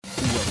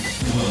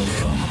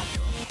Welcome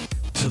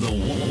to the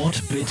What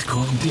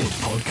Bitcoin Did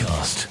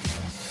podcast.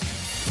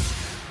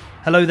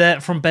 Hello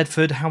there from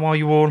Bedford. How are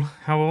you all?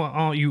 How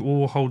are you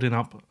all holding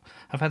up?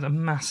 I've had a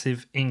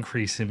massive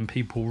increase in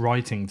people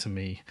writing to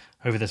me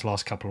over this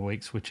last couple of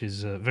weeks, which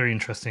is very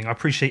interesting. I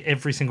appreciate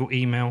every single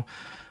email,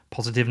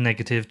 positive,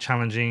 negative,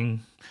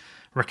 challenging,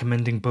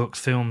 recommending books,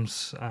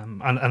 films,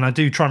 and I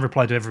do try and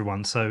reply to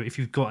everyone. So if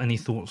you've got any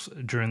thoughts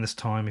during this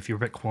time, if you're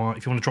a bit quiet,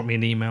 if you want to drop me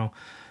an email,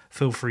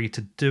 feel free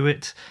to do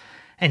it.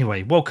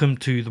 Anyway, welcome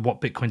to the What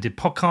Bitcoin Did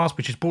podcast,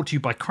 which is brought to you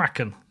by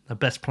Kraken, the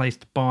best place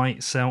to buy,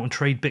 sell, and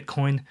trade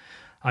Bitcoin.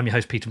 I'm your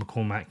host, Peter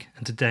McCormack,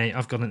 and today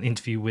I've got an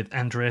interview with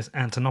Andreas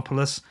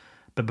Antonopoulos.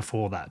 But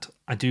before that,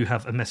 I do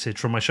have a message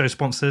from my show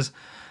sponsors.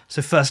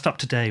 So first up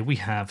today, we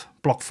have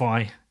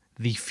BlockFi,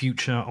 the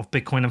future of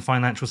Bitcoin and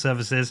financial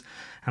services.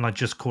 And I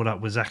just caught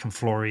up with Zach and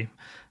Flory,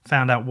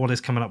 found out what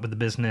is coming up with the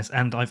business,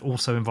 and I've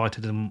also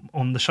invited them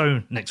on the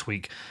show next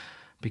week,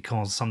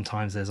 because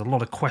sometimes there's a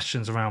lot of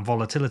questions around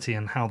volatility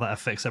and how that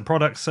affects their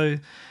products. So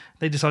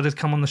they decided to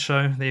come on the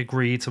show. They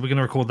agreed. So we're going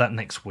to record that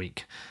next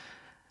week.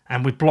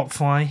 And with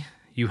BlockFi,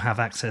 you have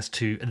access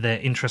to their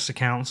interest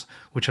accounts,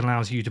 which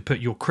allows you to put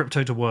your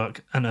crypto to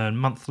work and earn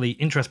monthly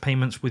interest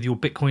payments with your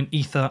Bitcoin,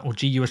 Ether, or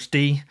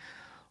GUSD.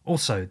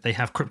 Also, they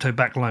have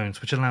crypto-backed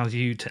loans, which allows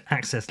you to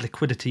access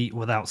liquidity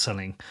without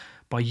selling.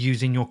 By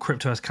using your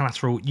crypto as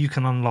collateral, you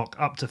can unlock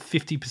up to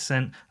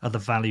 50% of the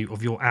value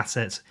of your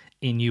assets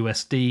in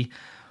USD.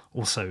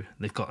 Also,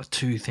 they've got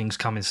two things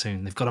coming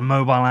soon. They've got a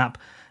mobile app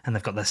and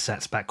they've got their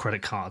Sats-backed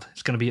credit card.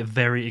 It's going to be a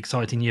very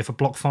exciting year for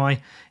BlockFi.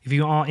 If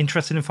you are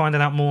interested in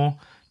finding out more,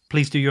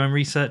 please do your own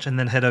research and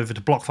then head over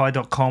to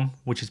blockfi.com,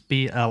 which is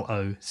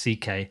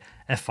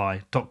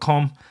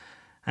BLOCKFI.com.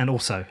 And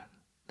also,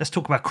 let's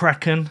talk about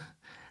Kraken.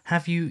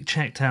 Have you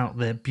checked out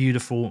their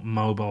beautiful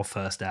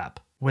mobile-first app?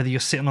 Whether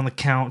you're sitting on the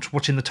couch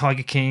watching the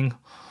Tiger King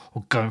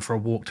or going for a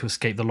walk to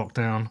escape the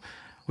lockdown,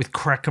 with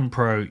Kraken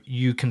Pro,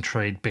 you can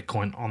trade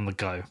Bitcoin on the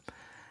go.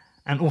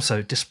 And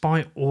also,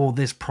 despite all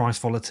this price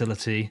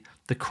volatility,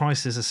 the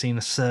crisis has seen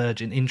a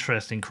surge in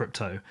interest in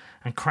crypto,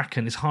 and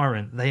Kraken is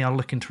hiring. They are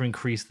looking to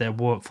increase their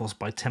workforce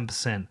by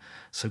 10%.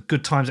 So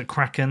good times at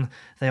Kraken.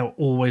 They are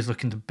always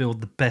looking to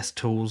build the best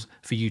tools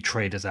for you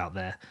traders out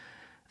there.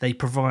 They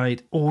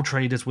provide all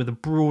traders with a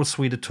broad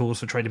suite of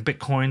tools for trading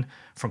Bitcoin,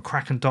 from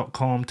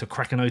Kraken.com to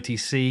Kraken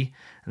OTC.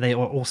 They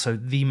are also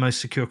the most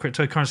secure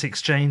cryptocurrency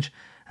exchange,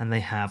 and they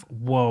have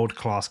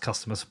world-class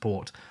customer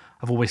support.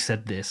 I've always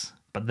said this,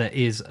 but there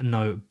is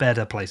no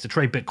better place to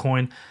trade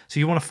Bitcoin. So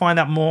you want to find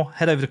out more,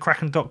 head over to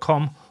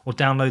Kraken.com or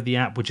download the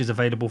app, which is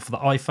available for the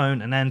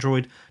iPhone and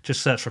Android.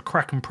 Just search for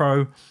Kraken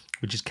Pro,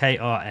 which is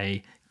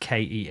KrakenPro.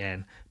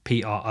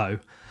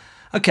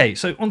 Okay,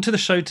 so on to the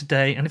show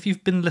today, and if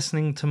you've been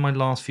listening to my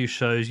last few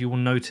shows, you will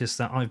notice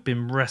that I've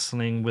been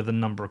wrestling with a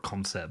number of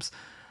concepts.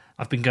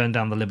 I've been going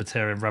down the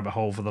libertarian rabbit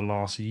hole for the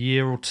last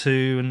year or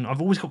two, and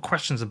I've always got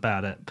questions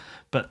about it.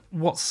 But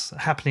what's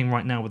happening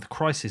right now with the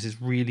crisis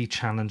is really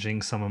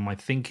challenging some of my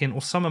thinking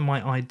or some of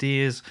my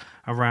ideas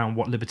around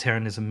what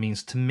libertarianism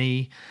means to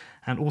me,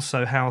 and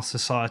also how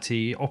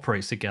society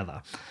operates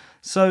together.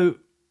 So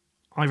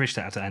I reached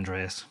out to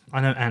Andreas.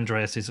 I know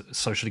Andreas is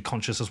socially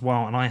conscious as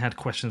well, and I had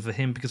questions for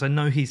him because I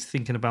know he's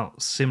thinking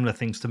about similar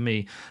things to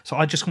me. So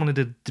I just wanted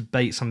to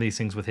debate some of these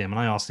things with him, and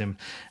I asked him,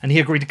 and he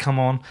agreed to come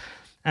on.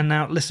 And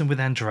now, listen, with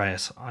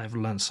Andreas, I've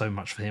learned so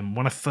much from him.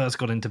 When I first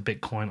got into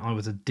Bitcoin, I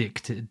was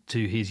addicted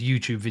to his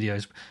YouTube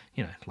videos,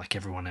 like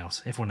everyone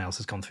else. Everyone else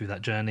has gone through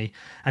that journey.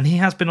 And he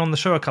has been on the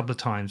show a couple of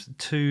times.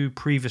 2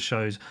 previous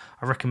shows,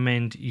 I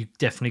recommend you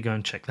definitely go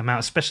and check them out,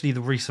 especially the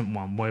recent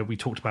one where we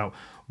talked about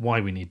why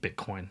we need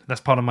Bitcoin.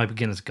 That's part of my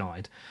beginner's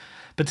guide.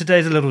 But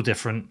today's a little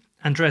different.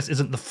 Andreas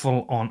isn't the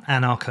full-on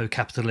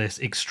anarcho-capitalist,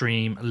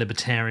 extreme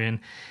libertarian.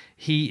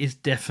 He is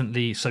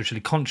definitely socially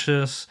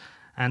conscious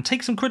and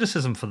takes some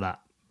criticism for that.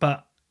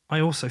 But I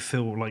also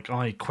feel like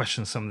I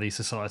question some of these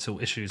societal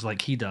issues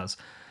like he does.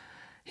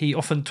 He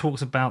often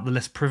talks about the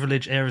less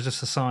privileged areas of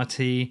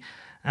society,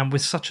 and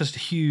with such a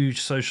huge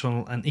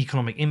social and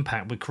economic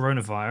impact with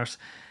coronavirus,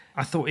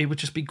 I thought it would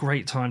just be a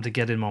great time to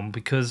get him on,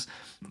 because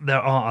there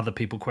are other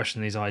people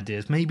questioning these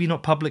ideas. Maybe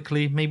not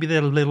publicly, maybe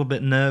they're a little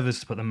bit nervous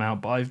to put them out,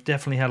 but I've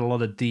definitely had a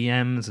lot of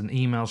DMs and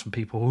emails from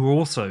people who are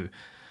also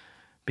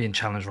being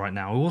challenged right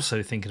now,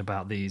 also thinking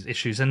about these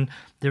issues. And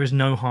there is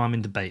no harm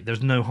in debate.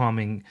 There's no harm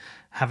in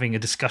having a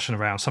discussion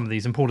around some of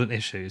these important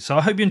issues. So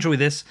I hope you enjoy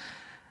this.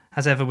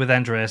 As ever with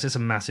Andreas, it's a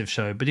massive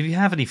show. But if you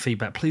have any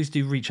feedback, please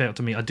do reach out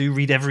to me. I do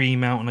read every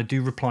email and I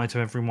do reply to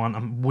everyone.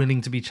 I'm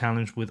willing to be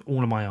challenged with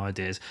all of my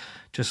ideas.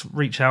 Just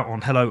reach out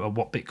on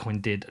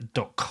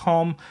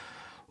hello@whatbitcoindid.com.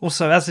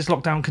 Also, as this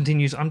lockdown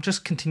continues, I'm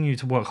just continuing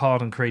to work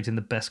hard on creating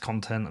the best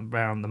content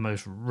around the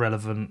most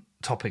relevant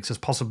topics as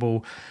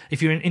possible.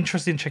 If you're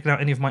interested in checking out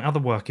any of my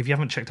other work, if you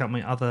haven't checked out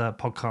my other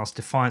podcast,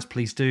 Defiance,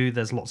 please do.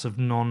 There's lots of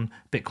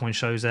non-Bitcoin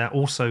shows there,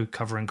 also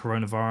covering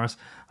coronavirus.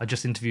 I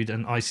just interviewed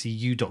an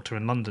ICU doctor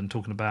in London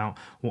talking about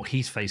what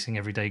he's facing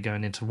every day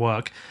going into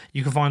work.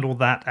 You can find all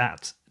that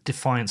at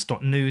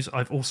defiance.news.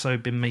 I've also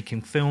been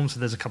making films,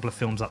 so there's a couple of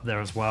films up there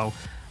as well.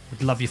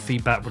 Would love your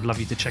feedback. Would love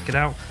you to check it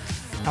out.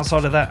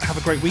 Outside of that, have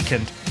a great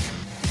weekend.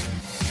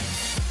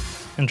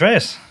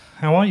 Andreas,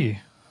 how are you?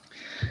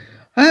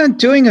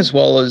 Doing as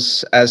well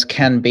as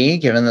can be,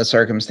 given the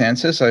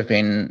circumstances. I've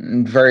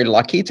been very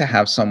lucky to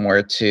have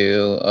somewhere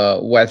to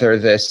weather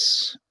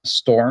this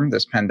storm,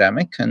 this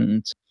pandemic,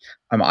 and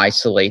I'm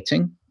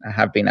isolating. I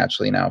have been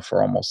actually now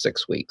for almost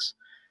 6 weeks,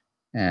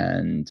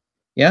 and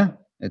yeah,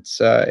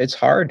 it's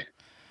hard.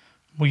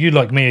 Well, you,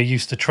 like me, are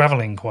used to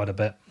traveling quite a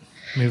bit,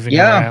 moving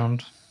Yeah.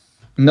 around.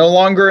 No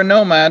longer a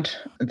nomad.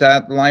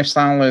 That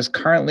lifestyle is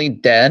currently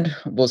dead.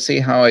 We'll see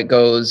how it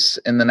goes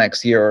in the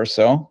next year or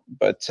so.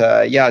 But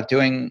yeah,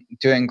 doing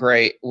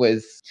great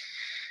with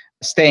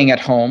staying at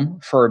home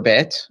for a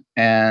bit.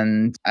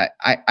 And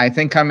I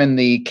think I'm in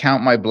the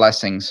count my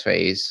blessings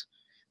phase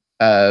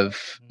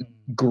of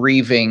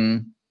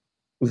grieving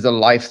the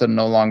life that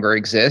no longer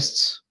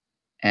exists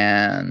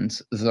and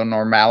the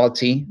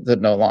normality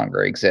that no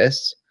longer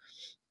exists.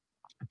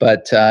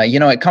 But,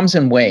 it comes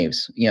in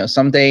waves.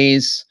 Some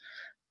days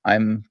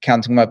I'm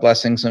counting my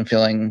blessings and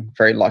feeling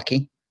very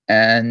lucky.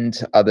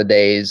 And other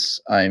days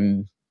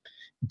I'm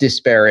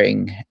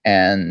despairing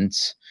and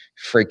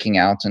freaking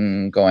out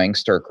and going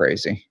stir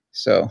crazy.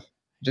 So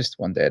just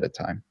one day at a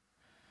time.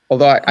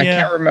 Although I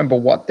can't remember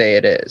what day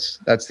it is.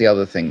 That's the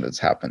other thing that's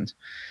happened.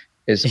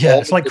 It's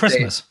like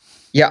Christmas.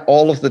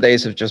 All of the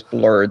days have just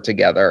blurred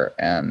together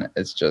and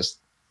it's just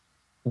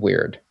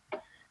weird.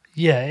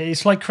 Yeah,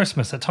 it's like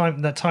Christmas, that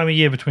time of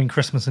year between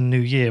Christmas and New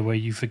Year where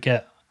you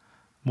forget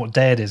what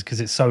day it is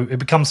because it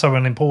becomes so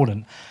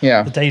unimportant.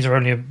 Yeah. The days are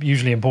only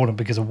usually important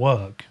because of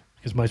work,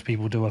 because most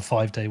people do a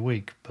 5-day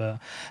week. But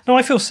no,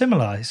 I feel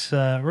similar. It's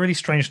really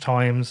strange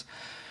times.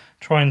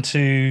 Trying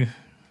to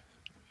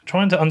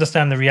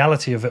understand the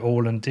reality of it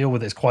all and deal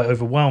with it is quite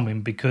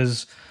overwhelming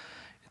because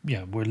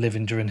we're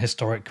living during a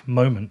historic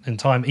moment in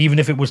time. Even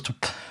if it was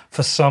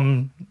for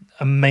some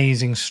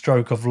amazing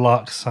stroke of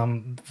luck,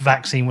 some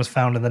vaccine was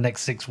found in the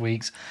next 6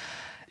 weeks,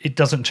 it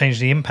doesn't change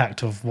the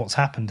impact of what's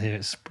happened here.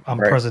 It's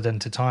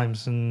unprecedented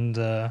times. And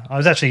I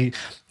was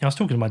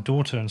talking to my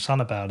daughter and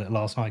son about it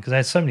last night because they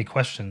had so many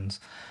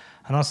questions.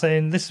 And I was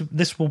saying,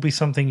 this will be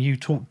something you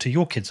talk to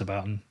your kids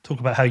about and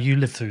talk about how you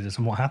lived through this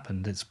and what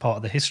happened. It's part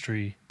of the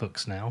history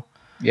books now.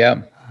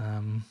 Yeah.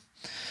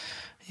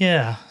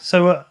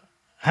 So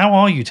how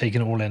are you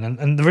taking it all in?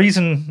 And the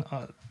reason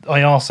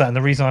I asked that and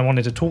the reason I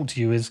wanted to talk to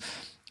you is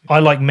I,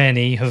 like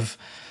many, have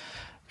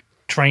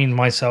trained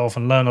myself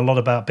and learned a lot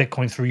about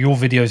Bitcoin through your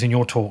videos and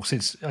your talks.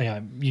 It's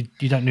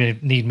you don't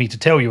need me to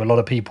tell you. A lot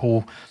of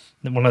people,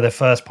 one of their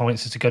first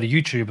points is to go to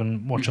YouTube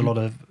and watch a lot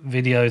of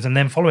videos, and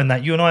then following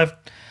that, you and I have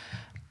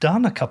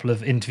done a couple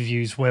of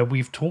interviews where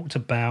we've talked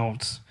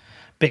about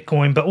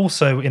Bitcoin, but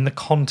also in the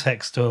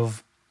context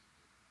of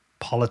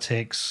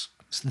politics,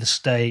 the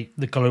state,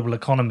 the global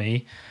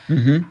economy.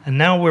 And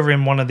now we're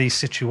in one of these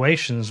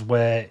situations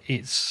where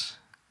it's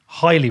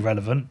highly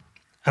relevant.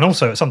 And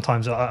also,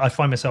 sometimes I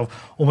find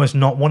myself almost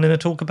not wanting to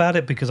talk about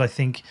it because I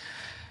think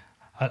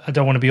I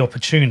don't want to be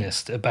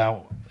opportunist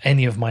about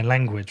any of my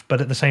language.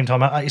 But at the same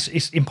time,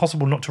 it's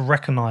impossible not to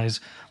recognize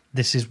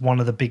this is one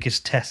of the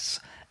biggest tests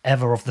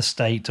ever of the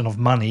state and of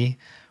money,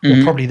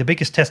 or probably the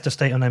biggest test of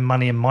state and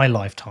money in my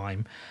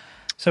lifetime.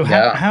 So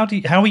how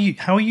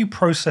are you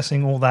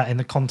processing all that in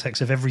the context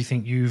of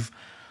everything you've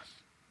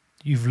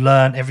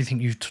learned, everything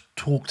you've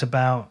talked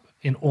about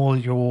in all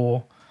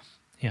your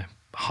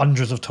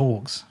hundreds of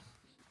talks?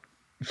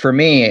 For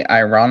me,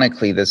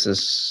 ironically, this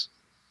is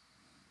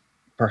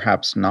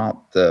perhaps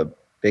not the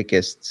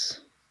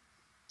biggest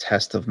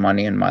test of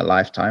money in my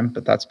lifetime,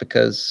 but that's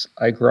because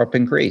I grew up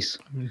in Greece.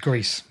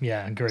 Greece.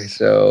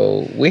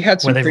 So we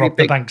had some where they robbed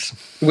the banks.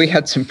 We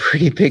had some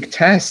pretty big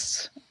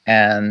tests,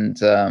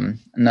 and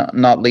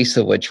not least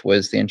of which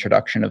was the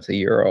introduction of the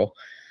euro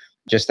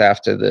just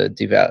after the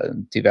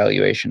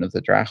devaluation of the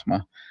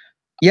drachma.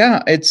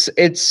 Yeah,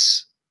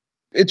 it's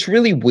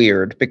really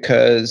weird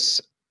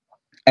because,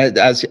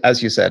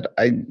 as you said,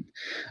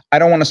 I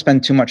don't want to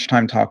spend too much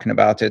time talking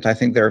about it. I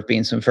think there have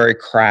been some very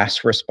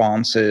crass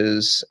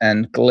responses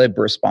and glib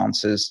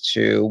responses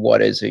to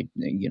what is a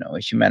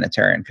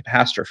humanitarian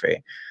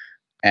catastrophe,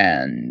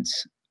 and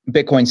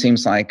Bitcoin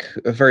seems like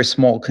a very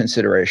small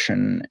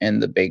consideration in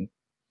the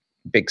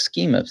big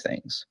scheme of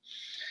things.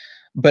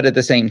 But at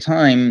the same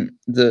time,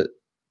 the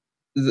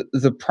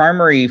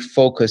primary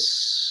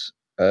focus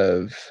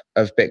of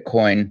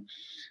Bitcoin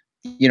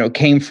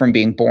came from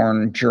being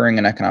born during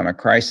an economic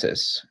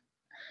crisis.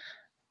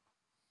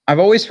 I've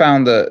always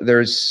found that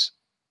there's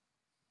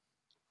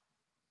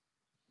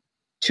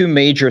two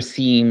major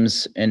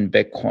themes in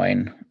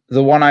Bitcoin.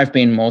 The one I've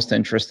been most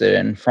interested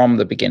in from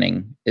the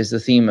beginning is the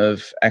theme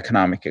of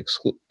economic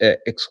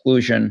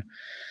exclusion,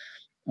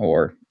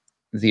 or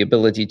the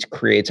ability to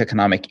create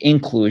economic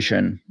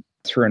inclusion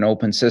through an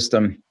open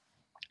system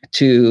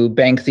to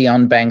bank the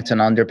unbanked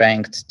and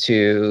underbanked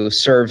to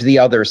serve the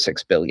other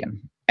 6 billion.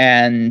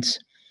 And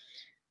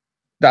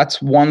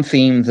that's one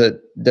theme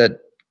that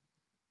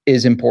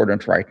is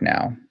important right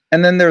now.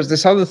 And then there's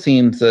this other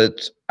theme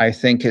that I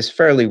think is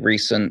fairly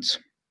recent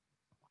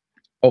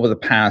over the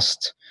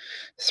past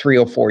 3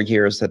 or 4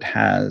 years that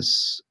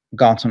has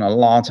gotten a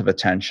lot of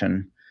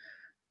attention,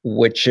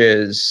 which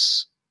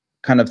is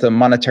kind of the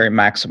monetary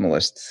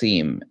maximalist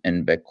theme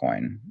in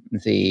Bitcoin,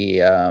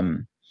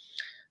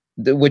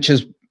 which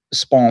has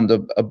spawned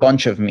a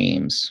bunch of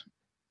memes,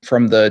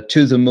 from the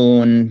to the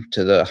moon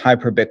to the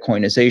hyper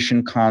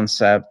Bitcoinization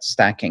concept,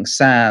 stacking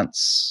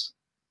sats,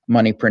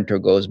 money printer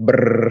goes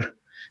brrr,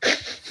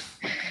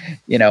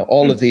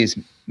 all of these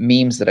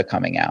memes that are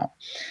coming out.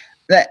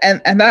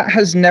 And that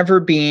has never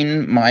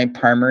been my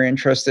primary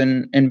interest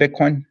in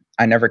Bitcoin.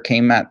 I never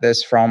came at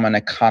this from an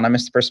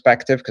economist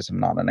perspective, because I'm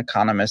not an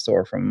economist,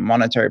 or from a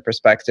monetary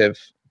perspective.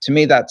 To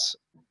me, that's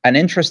an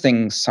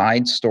interesting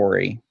side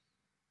story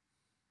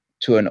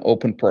to an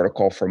open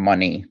protocol for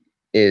money,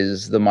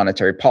 is the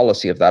monetary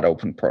policy of that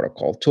open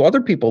protocol. To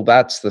other people,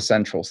 that's the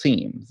central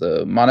theme.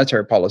 The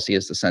monetary policy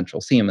is the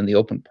central theme, and the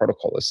open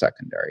protocol is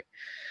secondary.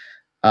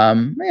 I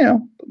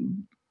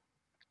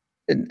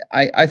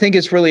think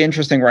it's really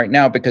interesting right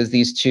now, because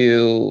these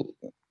two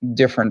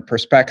different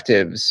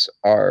perspectives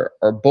are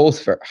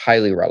both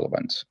highly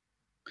relevant,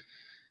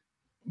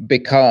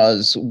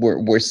 because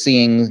we're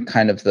seeing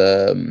kind of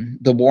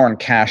the war on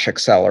cash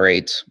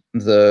accelerate,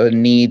 the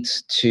need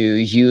to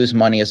use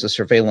money as a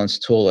surveillance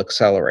tool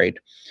accelerate,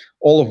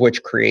 all of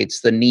which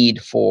creates the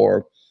need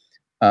for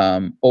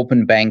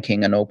open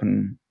banking and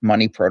open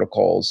money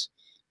protocols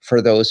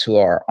for those who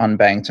are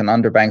unbanked and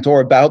underbanked, or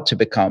about to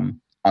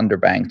become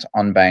underbanked,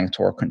 unbanked,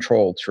 or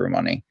controlled through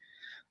money.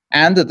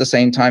 And at the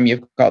same time,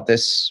 you've got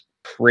this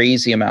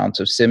crazy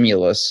amount of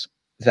stimulus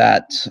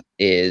that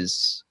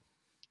is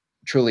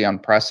truly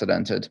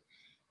unprecedented.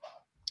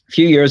 A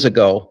few years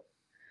ago,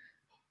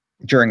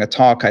 during a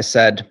talk, I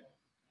said,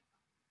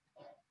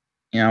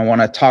 I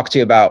want to talk to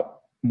you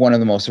about one of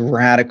the most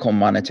radical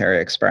monetary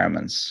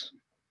experiments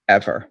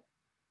ever.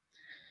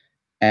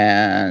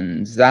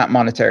 And that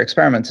monetary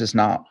experiment is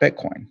not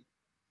Bitcoin.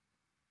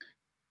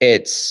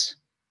 It's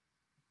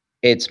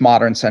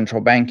modern central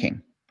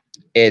banking.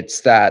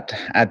 It's that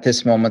at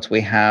this moment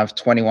we have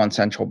 21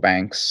 central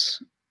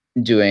banks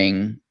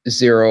doing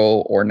zero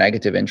or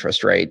negative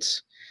interest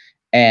rates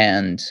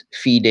and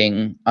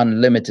feeding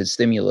unlimited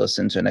stimulus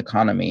into an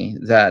economy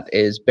that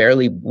is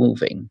barely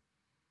moving.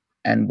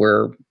 And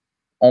we're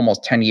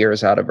almost 10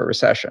 years out of a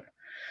recession.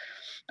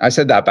 I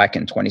said that back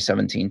in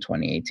 2017,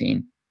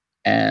 2018.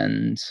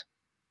 And,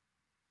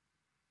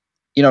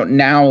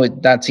 now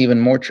that's even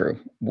more true.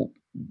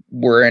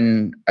 We're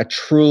in a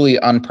truly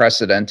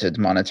unprecedented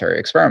monetary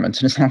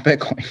experiment, and it's not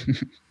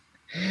Bitcoin.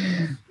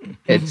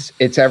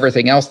 It's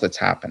everything else that's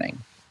happening.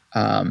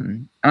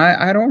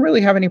 I don't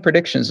really have any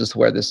predictions as to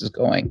where this is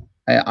going.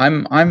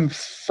 I'm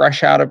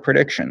fresh out of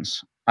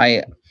predictions.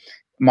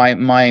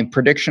 My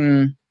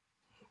prediction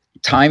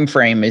time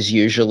frame is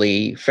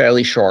usually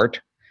fairly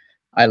short.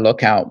 I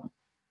look out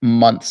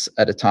months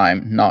at a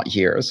time, not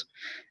years.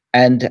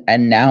 And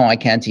now I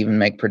can't even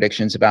make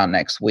predictions about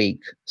next week.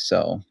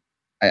 So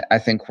I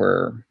think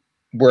we're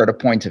at a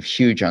point of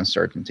huge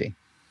uncertainty.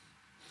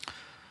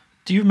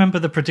 Do you remember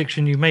the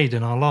prediction you made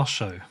in our last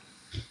show?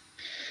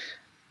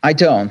 I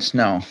don't,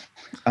 no.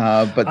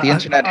 But the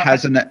internet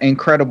has an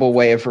incredible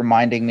way of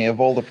reminding me of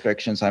all the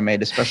predictions I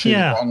made, especially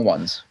the wrong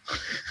ones.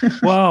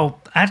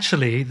 Well,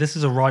 actually, this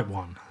is a right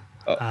one.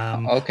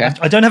 Okay.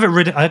 I don't have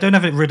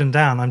it written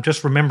down. I'm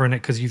just remembering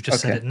it because you've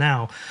just said it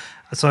now.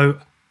 So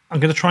I'm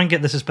going to try and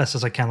get this as best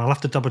as I can. I'll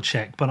have to double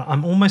check, but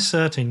I'm almost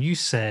certain you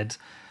said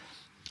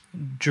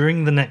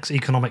during the next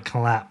economic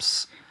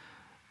collapse,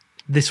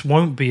 this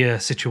won't be a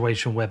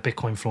situation where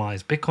Bitcoin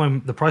flies.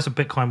 The price of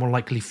Bitcoin will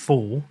likely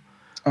fall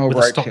with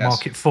the stock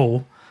market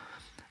fall.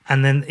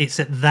 And then it's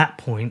at that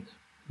point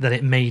that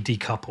it may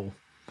decouple.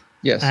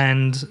 Yes.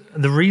 And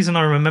the reason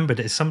I remembered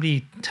it is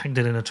somebody tagged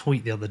it in a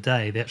tweet the other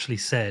day. They actually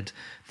said,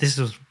 this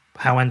is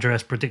how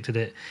Andreas predicted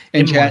it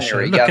in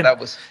January.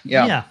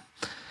 Yeah.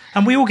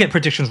 And we all get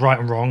predictions right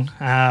and wrong.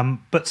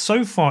 But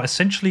so far,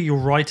 essentially, you're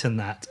right in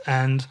that.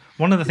 And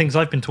one of the things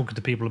I've been talking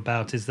to people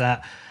about is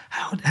that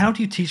how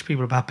do you teach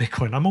people about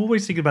Bitcoin? I'm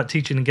always thinking about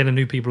teaching and getting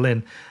new people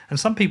in. And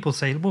some people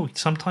say, well,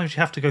 sometimes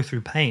you have to go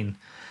through pain.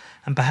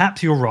 And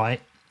perhaps you're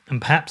right. And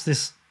perhaps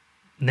this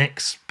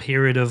next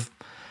period of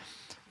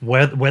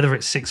whether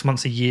it's 6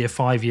 months, a year,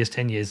 5 years,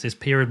 10 years, this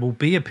period will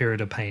be a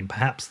period of pain.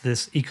 Perhaps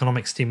this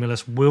economic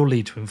stimulus will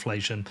lead to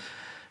inflation.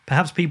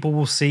 Perhaps people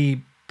will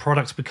see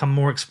products become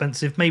more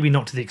expensive, maybe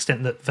not to the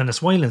extent that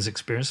Venezuelans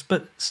experienced,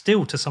 but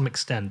still to some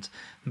extent.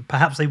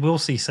 Perhaps they will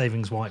see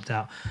savings wiped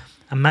out.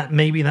 And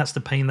maybe that's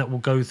the pain that will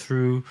go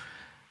through,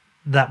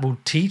 that will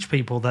teach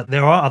people that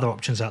there are other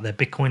options out there.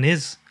 Bitcoin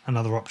is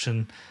another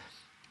option.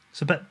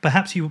 So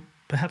perhaps your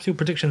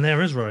prediction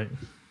there is right.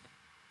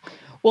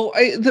 Well,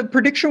 the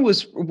prediction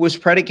was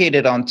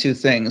predicated on two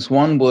things.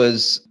 One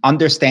was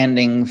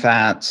understanding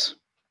that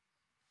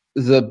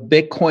the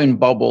Bitcoin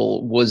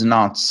bubble was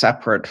not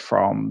separate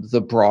from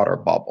the broader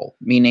bubble,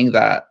 meaning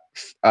that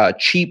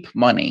cheap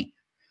money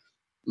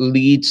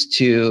leads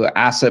to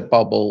asset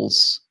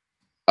bubbles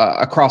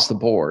across the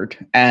board,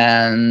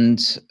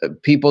 and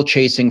people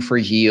chasing for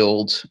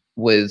yield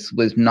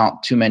with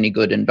not too many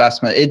good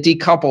investment. It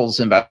decouples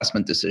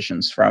investment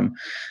decisions from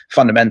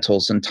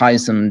fundamentals and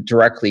ties them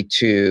directly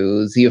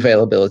to the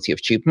availability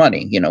of cheap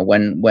money.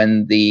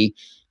 When the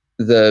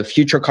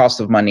future cost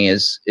of money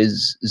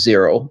is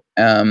zero,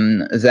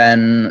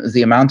 then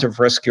the amount of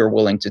risk you're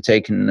willing to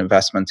take in an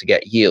investment to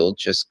get yield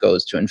just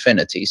goes to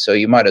infinity. So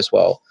you might as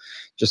well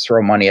just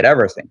throw money at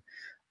everything.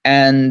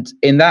 And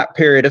in that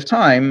period of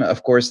time,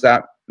 of course,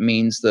 that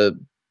means the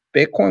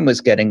Bitcoin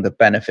was getting the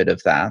benefit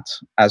of that,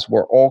 as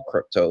were all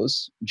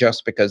cryptos,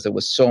 just because there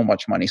was so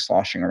much money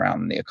sloshing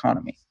around in the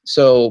economy.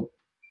 So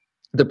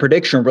the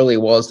prediction really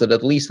was that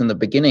at least in the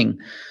beginning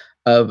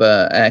of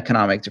an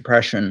economic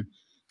depression,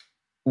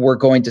 we're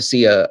going to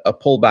see a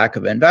pullback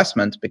of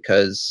investment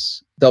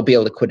because there'll be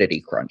a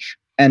liquidity crunch.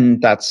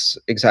 And that's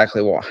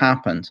exactly what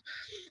happened.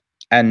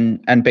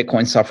 And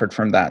Bitcoin suffered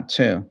from that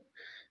too.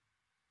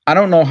 I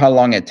don't know how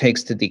long it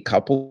takes to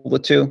decouple the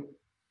two,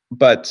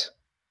 but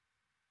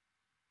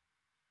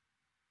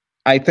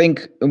I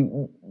think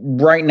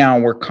right now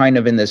we're kind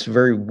of in this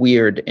very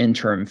weird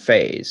interim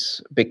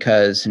phase,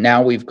 because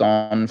now we've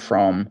gone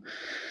from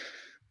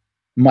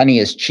money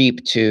is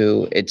cheap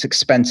to it's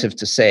expensive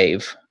to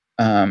save.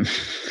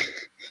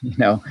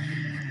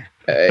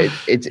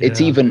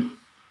 It's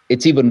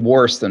even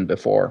worse than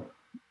before.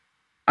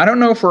 I don't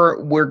know if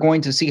we're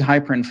going to see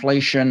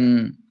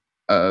hyperinflation,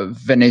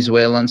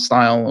 Venezuelan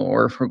style,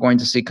 or if we're going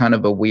to see kind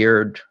of a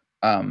weird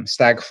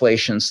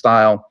stagflation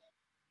style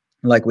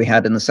like we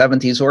had in the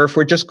 70s, or if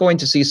we're just going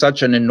to see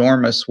such an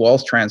enormous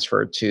wealth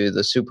transfer to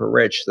the super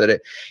rich that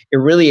it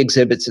really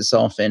exhibits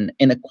itself in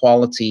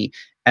inequality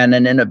and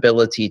an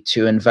inability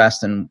to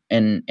invest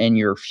in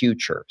your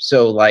future.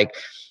 So like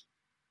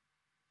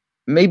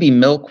maybe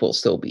milk will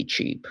still be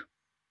cheap,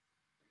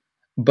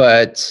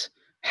 but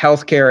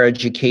healthcare,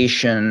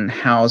 education,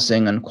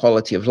 housing, and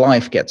quality of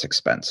life gets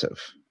expensive,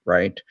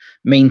 right?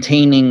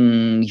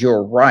 Maintaining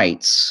your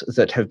rights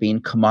that have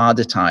been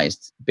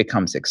commoditized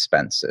becomes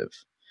expensive.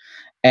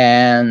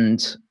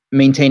 And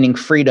maintaining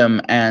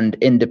freedom and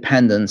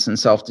independence and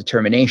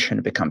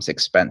self-determination becomes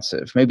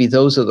expensive. Maybe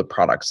those are the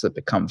products that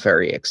become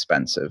very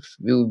expensive.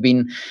 We've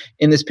been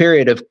in this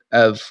period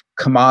of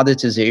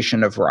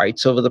commoditization of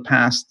rights over the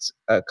past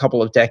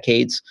couple of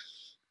decades,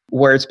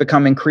 where it's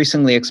become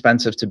increasingly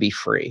expensive to be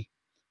free.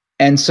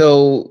 And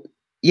so,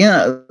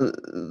 yeah,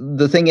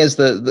 the thing is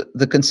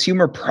the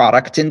consumer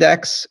product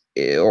index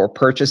or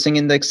purchasing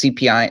index,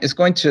 CPI, is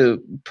going to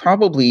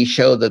probably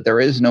show that there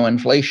is no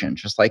inflation,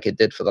 just like it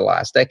did for the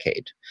last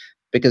decade,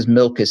 because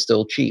milk is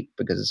still cheap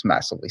because it's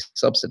massively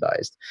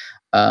subsidized.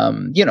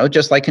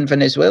 Just like in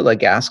Venezuela,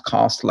 gas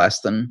cost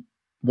less than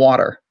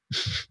water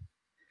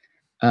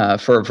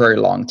for a very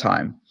long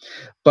time.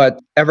 But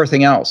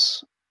everything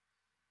else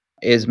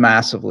is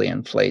massively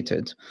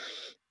inflated.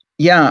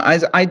 Yeah,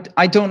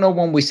 I don't know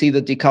when we see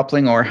the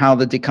decoupling or how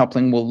the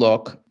decoupling will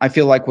look. I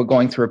feel like we're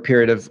going through a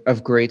period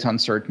of great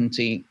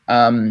uncertainty.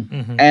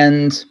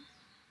 And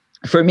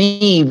for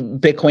me,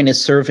 Bitcoin is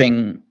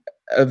serving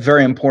a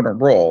very important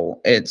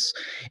role. It's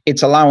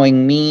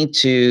allowing me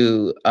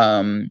to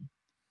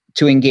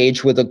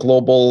engage with a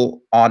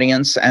global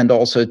audience, and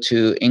also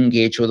to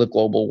engage with a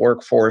global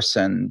workforce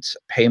and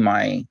pay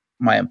my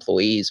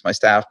employees, my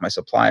staff, my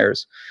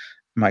suppliers,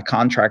 my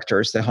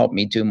contractors to help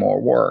me do more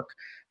work.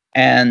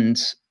 And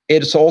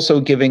it's also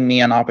giving me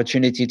an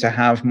opportunity to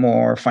have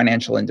more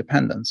financial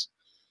independence,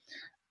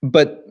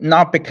 but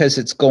not because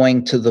it's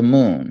going to the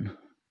moon,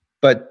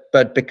 but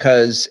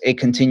because it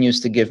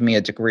continues to give me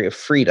a degree of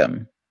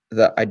freedom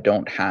that I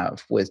don't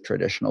have with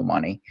traditional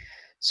money.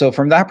 So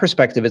from that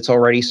perspective, it's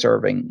already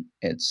serving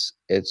its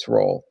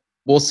role.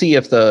 We'll see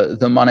if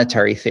the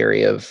monetary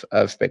theory of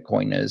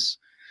Bitcoin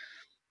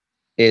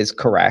is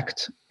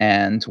correct,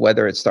 and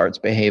whether it starts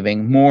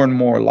behaving more and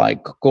more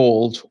like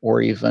gold,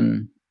 or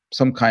even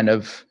some kind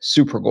of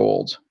super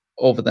gold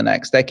over the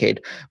next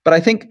decade. But I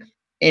think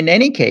in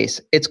any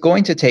case, it's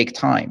going to take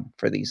time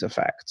for these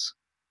effects,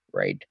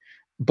 right?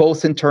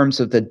 Both in terms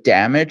of the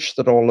damage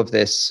that all of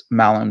this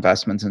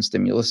malinvestment and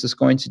stimulus is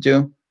going to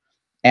do,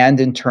 and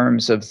in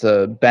terms of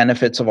the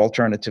benefits of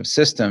alternative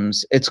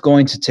systems. It's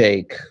going to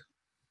take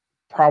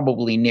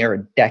probably near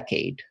a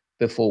decade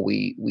before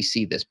we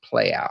see this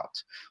play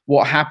out.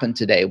 What happened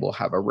today will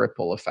have a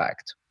ripple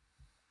effect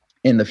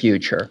in the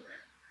future.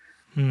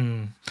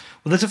 Well,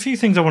 there's a few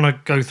things I want to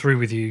go through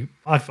with you.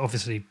 I've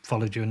obviously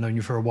followed you and known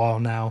you for a while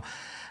now,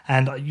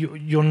 and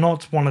you're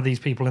not one of these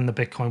people in the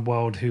Bitcoin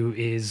world who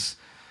is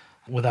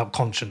without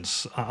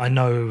conscience. I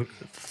know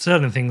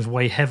certain things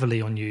weigh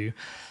heavily on you,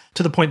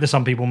 to the point that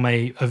some people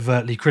may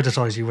overtly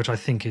criticize you, which I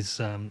think is,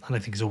 I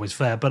don't think is always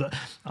fair. But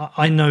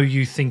I know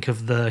you think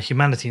of the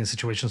humanity in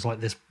situations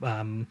like this.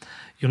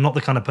 You're not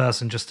the kind of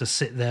person just to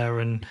sit there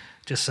and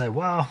just say,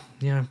 well,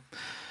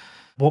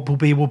 what will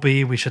be will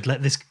be. We should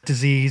let this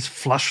disease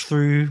flush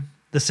through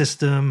the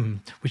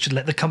system. We should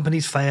let the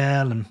companies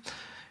fail. And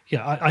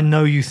I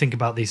know you think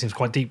about these things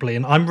quite deeply,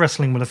 and I'm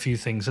wrestling with a few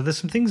things. So there's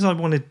some things I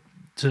wanted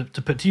to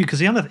put to you, because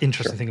the other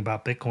interesting thing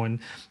about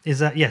Bitcoin is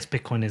that, yes,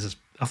 Bitcoin is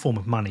a form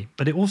of money,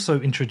 but it also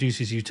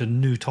introduces you to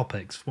new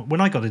topics.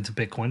 When I got into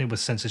Bitcoin, it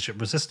was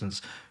censorship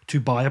resistance, to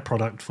buy a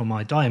product for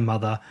my dying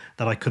mother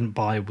that I couldn't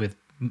buy with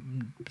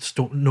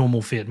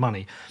normal fiat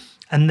money.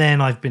 And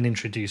then I've been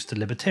introduced to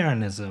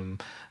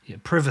libertarianism,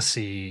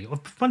 privacy, a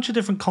bunch of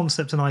different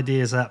concepts and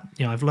ideas that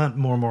I've learned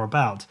more and more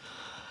about.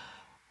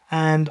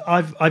 And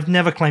I've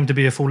never claimed to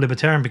be a full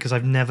libertarian because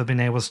I've never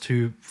been able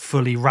to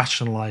fully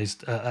rationalize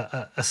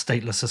a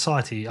stateless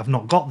society. I've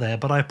not got there,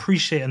 but I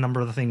appreciate a number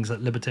of the things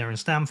that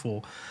libertarians stand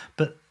for.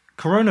 But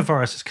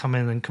coronavirus has come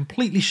in and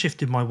completely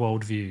shifted my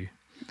worldview,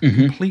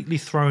 completely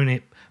thrown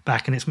it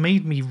back, and it's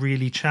made me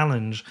really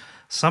challenge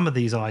some of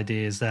these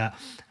ideas that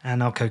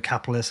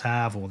anarcho-capitalists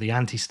have or the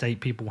anti-state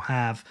people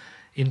have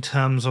in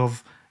terms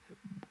of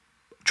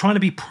trying to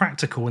be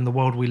practical in the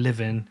world we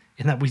live in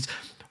that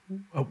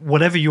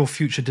whatever your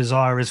future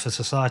desire is for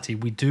society,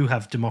 we do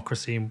have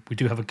democracy and we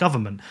do have a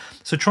government.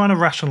 So trying to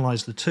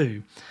rationalize the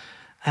two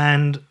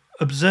and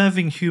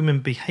observing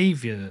human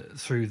behavior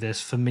through this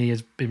for me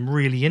has been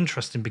really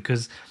interesting,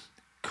 because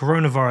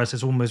coronavirus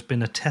has almost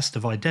been a test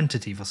of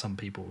identity for some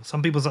people.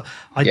 Some people's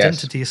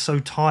identity is so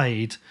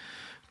tied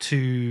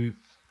to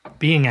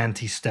being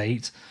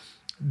anti-state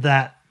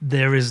that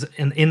there is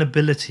an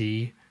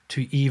inability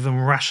to even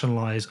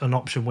rationalize an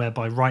option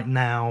whereby right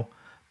now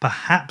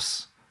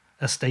perhaps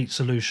a state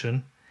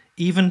solution,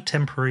 even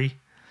temporary,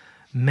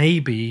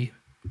 may be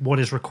what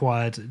is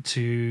required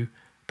to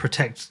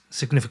protect a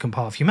significant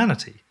part of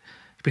humanity,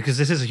 because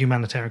this is a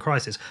humanitarian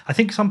crisis. I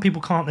think some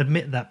people can't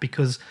admit that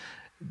because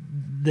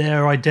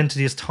their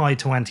identity is tied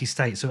to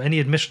anti-state. So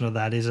any admission of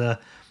that is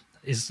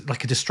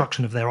like a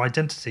destruction of their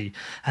identity.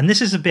 And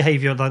this is a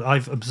behavior that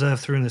I've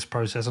observed through in this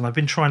process, and I've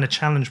been trying to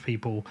challenge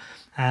people,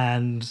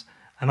 and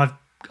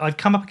I've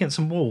come up against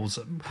some walls.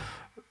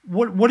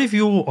 What have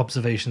your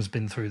observations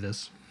been through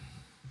this?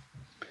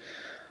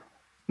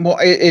 Well,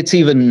 it's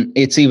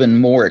even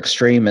more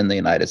extreme in the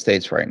United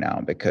States right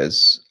now,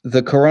 because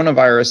the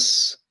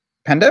coronavirus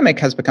pandemic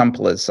has become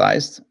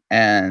politicized,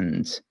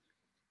 and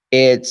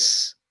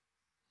it's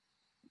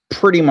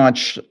pretty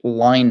much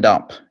lined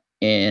up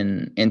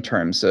in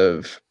terms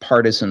of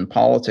partisan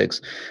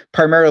politics,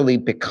 primarily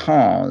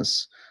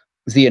because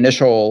the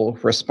initial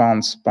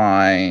response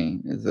by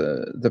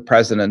the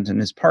president and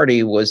his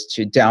party was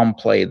to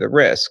downplay the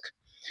risk.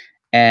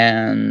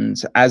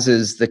 And as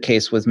is the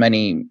case with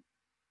many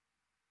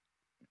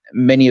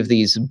of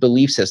these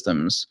belief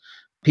systems,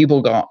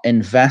 people got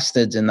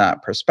invested in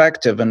that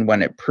perspective, and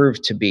when it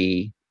proved to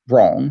be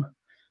wrong,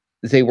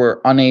 they were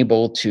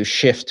unable to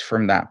shift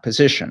from that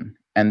position.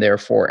 And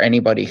therefore,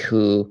 anybody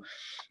who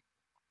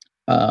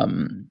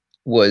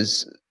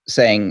was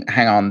saying,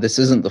 hang on, this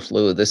isn't the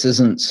flu, this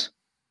isn't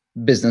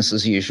business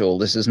as usual,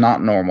 this is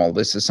not normal,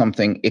 this is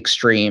something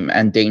extreme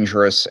and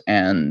dangerous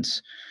and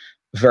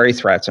very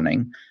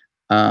threatening,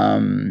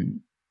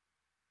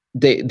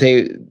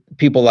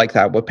 people like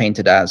that were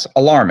painted as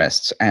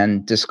alarmists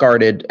and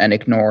discarded and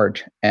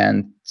ignored,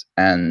 and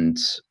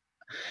this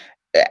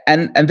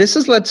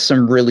has led to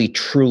some really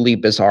truly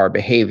bizarre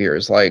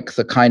behaviors, like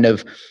the kind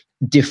of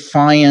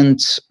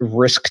defiant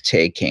risk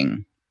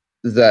taking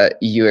that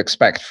you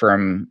expect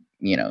from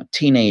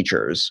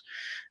teenagers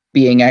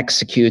being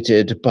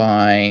executed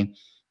by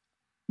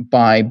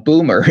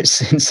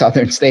boomers in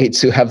southern states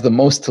who have the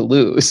most to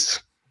lose.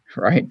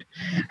 Right?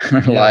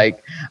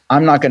 Like,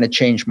 I'm not going to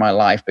change my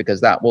life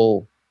because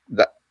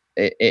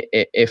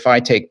if I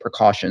take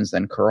precautions,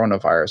 then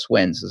coronavirus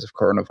wins, as if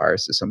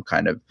coronavirus is some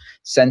kind of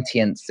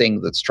sentient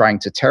thing that's trying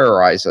to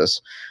terrorize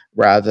us,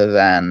 rather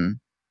than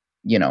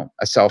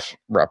a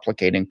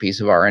self-replicating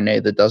piece of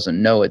RNA that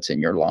doesn't know it's in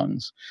your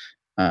lungs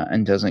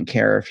and doesn't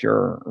care if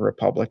you're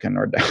Republican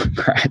or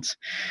Democrat.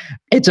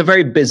 It's a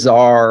very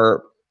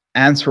bizarre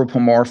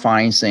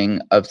anthropomorphizing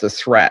of the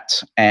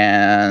threat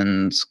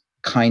and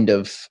kind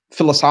of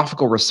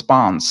philosophical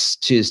response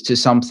to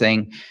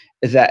something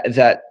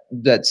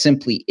that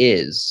simply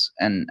is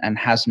and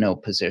has no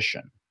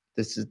position.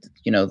 This is,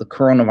 the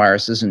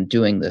coronavirus isn't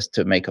doing this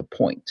to make a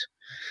point.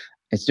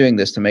 It's doing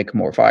this to make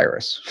more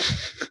virus,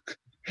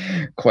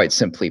 quite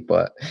simply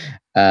put.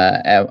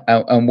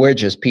 And we're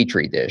just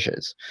petri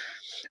dishes.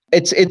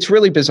 It's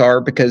really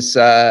bizarre because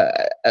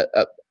a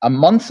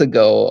month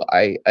ago,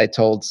 I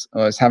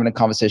was having a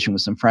conversation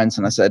with some friends,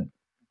 and I said,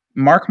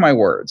 mark my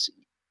words,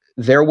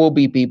 there will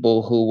be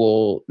people who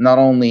will not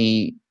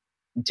only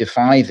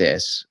defy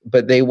this,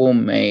 but they will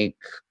make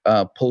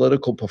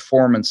political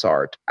performance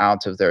art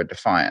out of their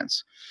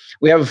defiance.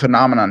 We have a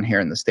phenomenon here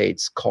in the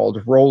States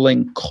called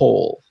rolling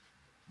coal.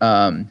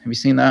 Have you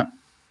seen that?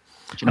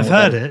 I've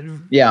heard it.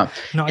 Yeah.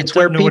 No, I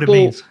don't know what it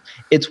means.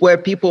 It's where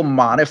people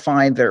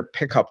modify their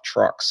pickup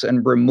trucks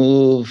and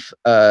remove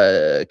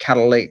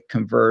catalytic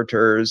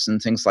converters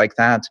and things like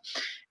that,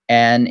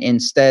 and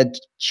instead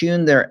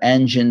tune their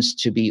engines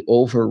to be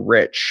over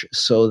rich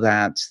so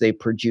that they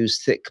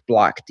produce thick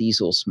black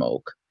diesel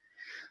smoke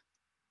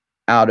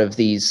out of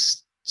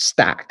these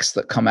stacks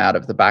that come out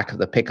of the back of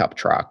the pickup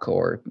truck,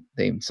 or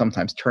they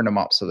sometimes turn them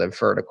up so they're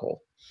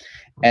vertical.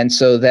 And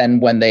so then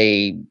when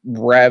they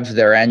rev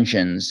their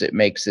engines, it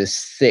makes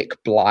this thick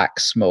black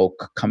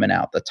smoke coming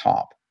out the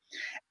top.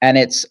 And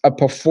it's a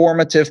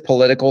performative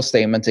political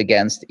statement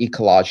against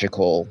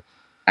ecological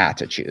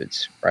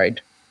attitudes, right?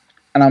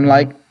 And I'm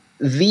like,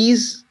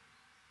 these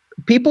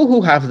people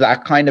who have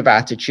that kind of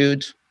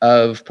attitude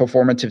of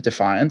performative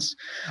defiance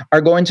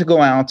are going to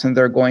go out and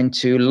they're going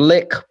to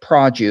lick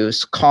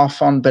produce,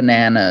 cough on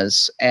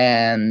bananas,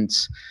 and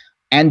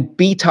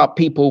beat up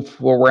people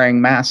for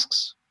wearing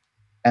masks.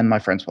 And my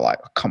friends were like,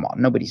 oh, come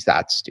on, nobody's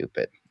that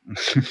stupid.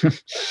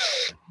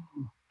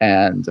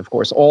 And of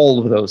course, all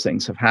of those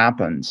things have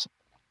happened.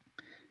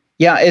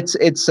 Yeah,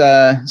 it's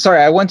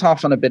sorry, I went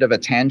off on a bit of a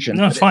tangent.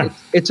 No, it's fine.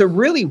 It's a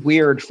really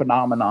weird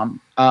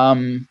phenomenon.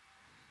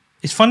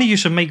 It's funny you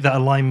should make that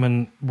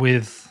alignment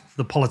with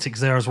the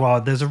politics there as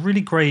well. There's a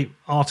really great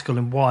article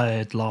in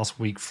Wired last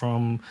week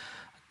from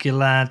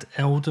Gilad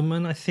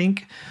Elderman, I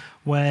think,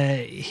 where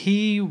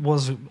he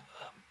was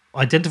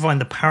identifying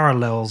the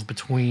parallels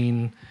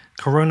between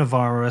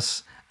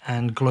coronavirus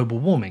and global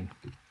warming.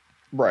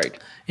 Right.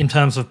 In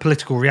terms of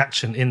political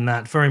reaction, in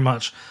that very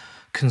much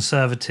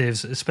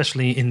conservatives,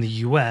 especially in the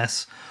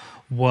US,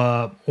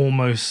 were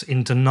almost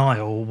in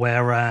denial,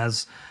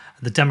 whereas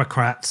the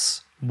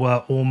Democrats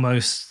were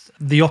almost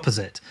the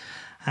opposite,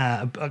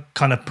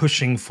 kind of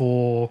pushing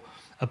for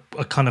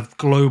a kind of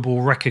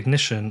global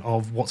recognition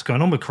of what's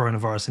going on with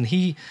coronavirus. And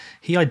he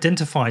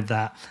identified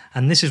that,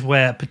 and this is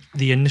where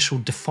the initial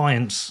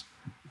defiance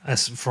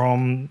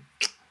from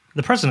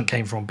the president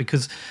came from,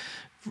 because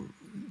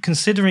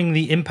considering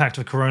the impact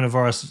of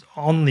coronavirus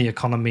on the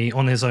economy,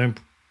 on his own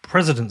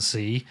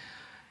presidency,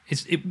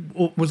 it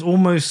was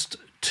almost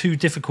too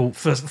difficult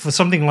for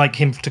something like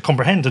him to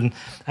comprehend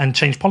and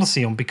change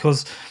policy on,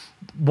 because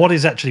what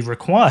is actually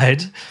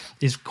required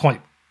is,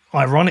 quite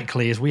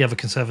ironically, is we have a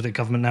conservative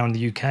government now in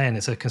the UK and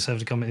it's a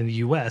conservative government in the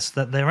US,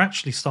 that they're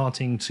actually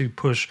starting to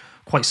push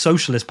quite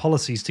socialist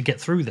policies to get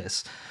through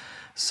this.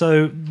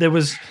 So there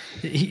was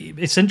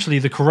essentially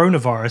the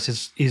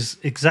coronavirus is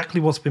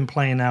exactly what's been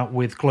playing out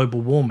with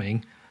global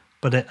warming,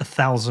 but at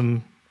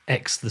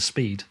 1,000x the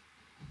speed.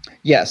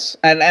 Yes,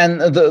 and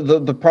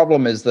the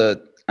problem is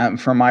that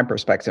from my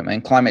perspective,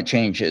 and climate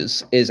change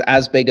is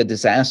as big a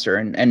disaster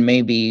and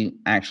maybe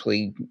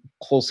actually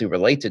closely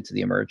related to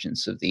the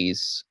emergence of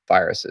these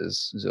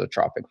viruses,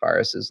 zootropic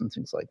viruses and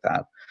things like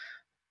that.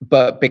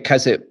 But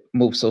because it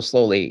moves so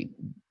slowly,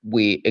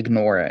 we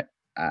ignore it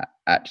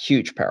at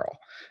huge peril.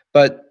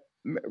 But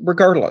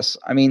regardless,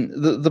 I mean,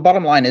 the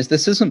bottom line is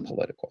this isn't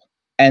political.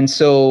 And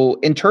so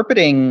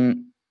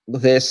interpreting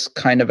this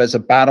kind of as a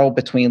battle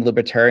between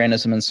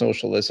libertarianism and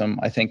socialism,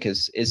 I think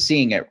is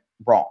seeing it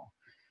wrong.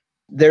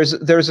 There's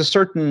a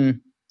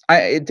certain,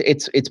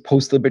 it's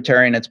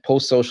post-libertarian, it's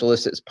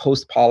post-socialist, it's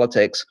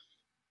post-politics.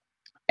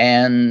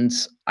 And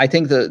I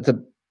think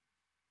the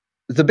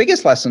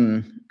biggest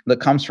lesson that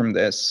comes from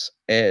this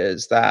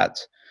is that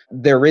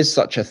there is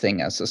such a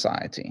thing as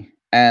society,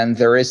 and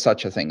there is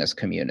such a thing as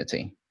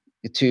community.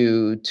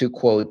 To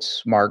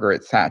quote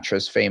Margaret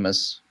Thatcher's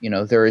famous,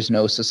 there is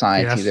no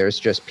society, yes, there's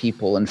just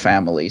people and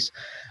families.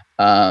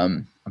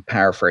 I'm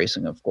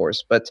paraphrasing, of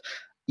course, but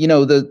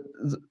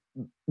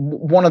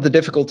one of the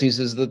difficulties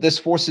is that this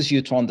forces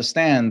you to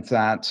understand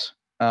that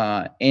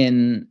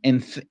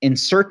in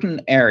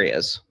certain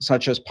areas,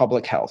 such as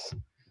public health,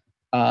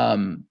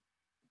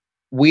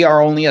 we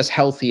are only as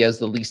healthy as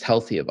the least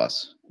healthy of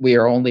us. We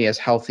are only as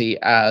healthy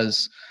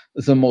as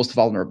the most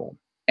vulnerable.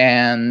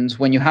 And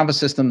when you have a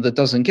system that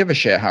doesn't give a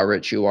shit how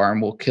rich you are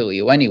and will kill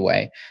you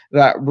anyway,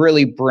 that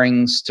really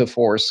brings to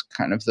force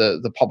kind of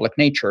the public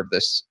nature of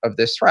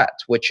this threat,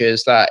 which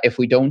is that if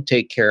we don't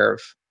take care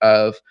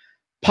of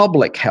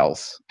public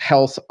health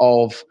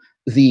of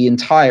the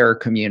entire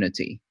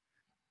community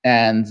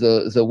and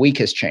the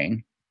weakest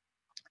chain,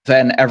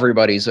 then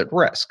everybody's at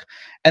risk.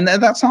 And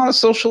that's not a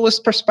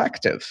socialist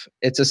perspective.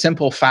 It's a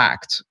simple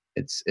fact.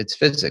 It's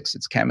physics,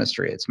 it's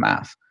chemistry, it's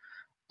math.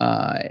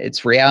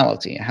 It's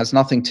reality. It has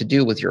nothing to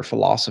do with your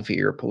philosophy,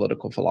 your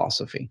political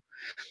philosophy.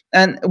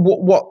 And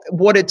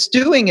what it's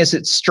doing is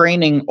it's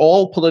straining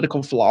all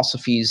political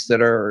philosophies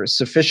that are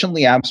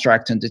sufficiently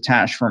abstract and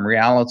detached from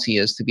reality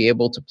as to be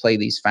able to play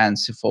these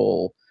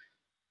fanciful,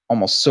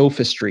 almost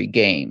sophistry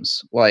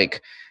games.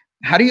 Like,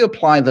 how do you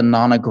apply the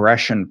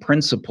non-aggression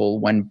principle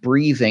when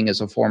breathing is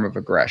a form of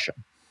aggression?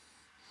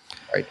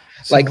 Right?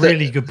 It's like a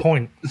really good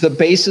point. The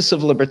basis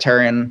of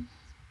libertarian,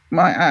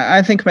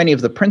 I think many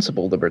of the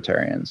principal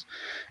libertarians,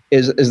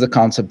 is the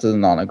concept of the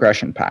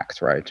non-aggression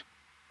pact, right?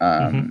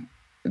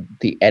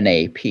 The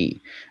NAP.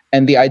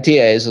 And the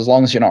idea is, as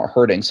long as you're not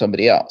hurting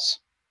somebody else,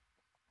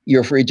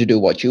 you're free to do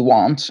what you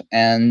want,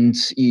 and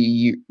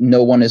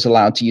no one is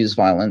allowed to use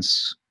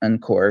violence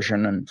and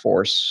coercion and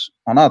force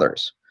on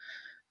others.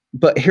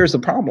 But here's the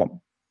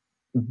problem.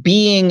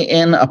 Being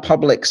in a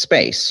public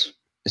space,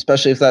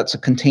 especially if that's a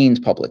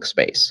contained public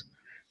space,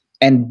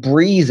 and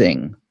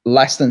breathing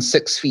less than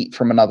 6 feet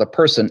from another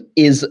person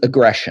is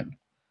aggression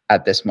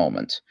at this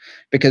moment,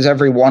 because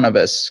every one of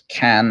us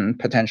can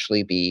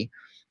potentially be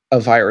a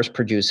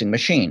virus-producing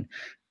machine.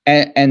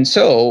 And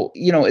so,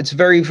 it's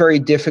very, very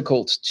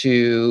difficult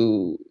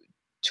to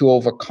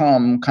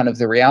overcome kind of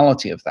the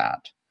reality of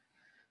that,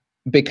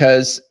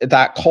 because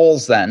that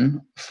calls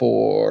then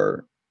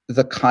for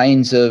the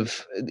kinds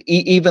of,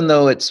 even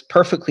though it's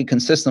perfectly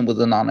consistent with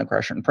the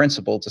non-aggression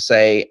principle to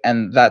say,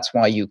 and that's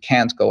why you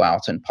can't go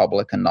out in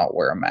public and not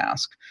wear a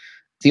mask.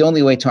 The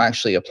only way to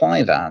actually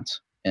apply that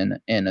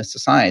in a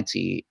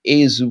society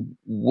is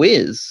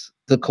with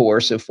the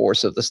coercive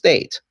force of the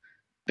state,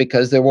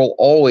 because there will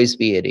always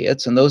be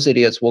idiots, and those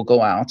idiots will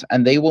go out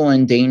and they will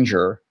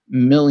endanger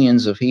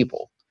millions of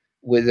people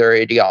with their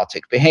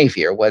idiotic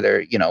behavior,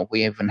 whether,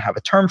 we even have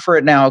a term for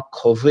it now,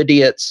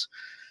 COVIDiots.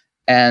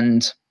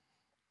 And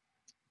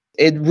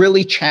it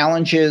really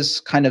challenges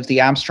kind of the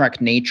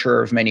abstract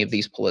nature of many of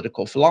these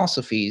political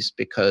philosophies,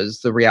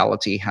 because the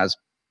reality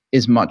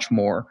is much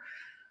more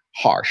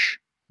harsh.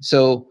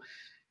 So,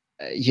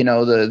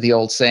 the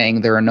old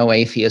saying, there are no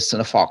atheists in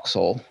a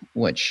foxhole,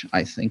 which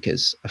I think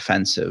is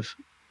offensive.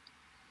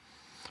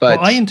 But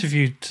I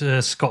interviewed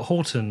Scott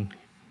Horton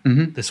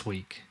this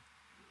week.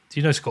 Do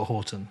you know Scott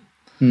Horton?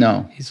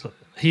 No.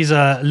 He's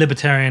a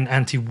libertarian,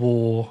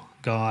 anti-war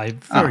guy,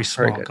 very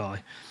smart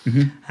guy.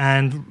 Mm-hmm.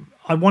 And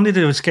I wanted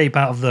to escape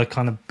out of the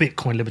kind of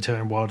Bitcoin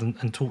libertarian world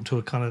and talk to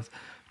a kind of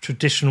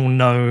traditional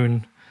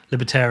known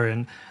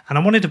libertarian. And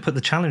I wanted to put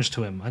the challenge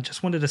to him. I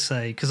just wanted to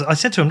say, because I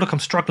said to him, look, I'm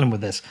struggling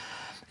with this.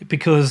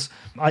 Because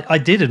I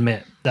did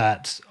admit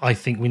that I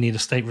think we need a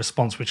state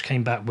response, which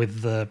came back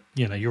with the,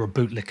 you're a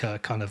bootlicker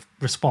kind of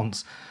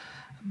response.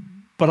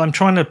 But I'm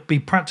trying to be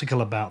practical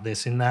about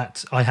this, in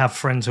that I have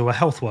friends who are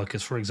health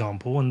workers, for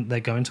example, and they're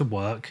going to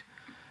work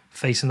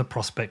facing the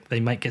prospect they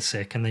might get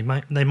sick and they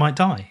might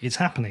die. It's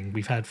happening.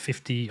 We've had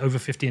over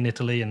 50 in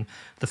Italy and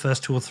the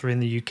first 2 or 3 in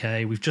the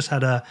UK. We've just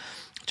had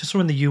just saw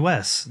in the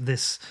US,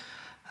 this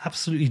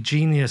absolutely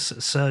genius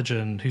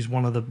surgeon who's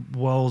one of the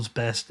world's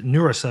best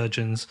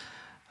neurosurgeons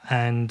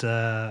and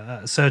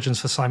surgeons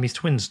for Siamese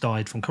twins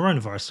died from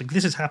coronavirus. Like,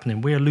 this is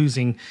happening. We are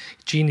losing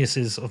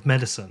geniuses of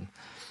medicine.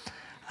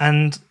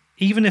 And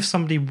even if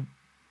somebody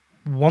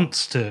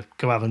wants to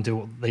go out and do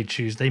what they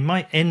choose, they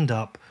might end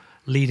up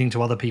leading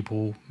to other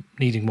people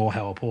needing more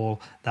help, or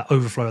that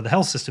overflow of the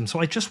health system. So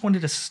I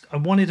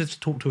wanted to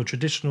talk to a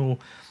traditional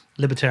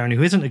libertarian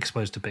who isn't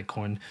exposed to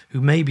Bitcoin,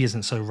 who maybe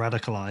isn't so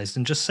radicalized,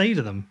 and just say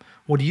to them,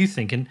 what do you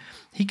think? And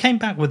he came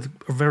back with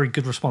a very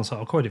good response.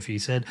 I'll quote it for you. He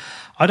said,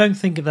 I don't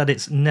think that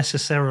it's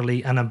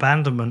necessarily an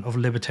abandonment of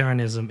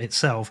libertarianism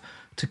itself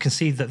to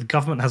concede that the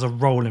government has a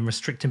role in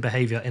restricting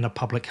behavior in a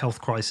public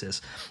health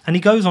crisis. And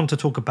he goes on to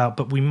talk about,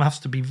 but we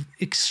must be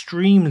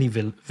extremely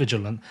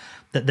vigilant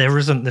that there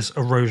isn't this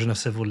erosion of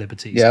civil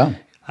liberties. Yeah.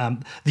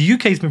 The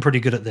UK has been pretty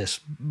good at this.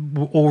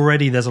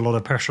 Already there's a lot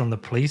of pressure on the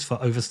police for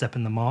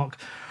overstepping the mark,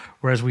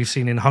 whereas we've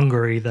seen in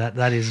Hungary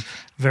that is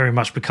very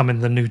much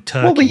becoming the new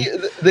Turkey.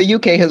 Well, the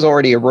UK has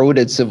already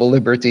eroded civil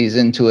liberties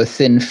into a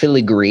thin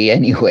filigree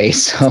anyway,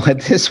 so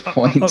at this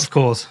point... Of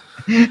course.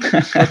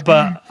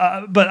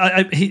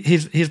 but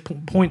his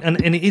point,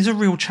 and it is a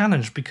real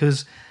challenge,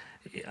 because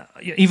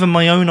even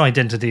my own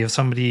identity of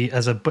somebody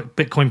as a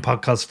Bitcoin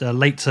podcaster,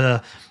 late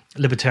to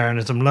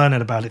libertarianism,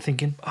 learning about it,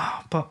 thinking,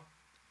 but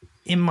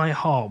in my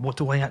heart, what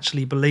do I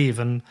actually believe?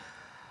 And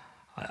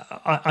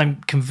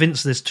I'm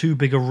convinced there's too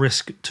big a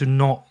risk to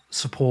not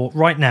support,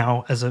 right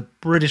now, as a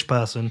British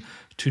person,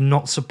 to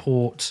not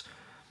support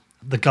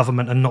the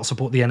government and not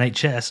support the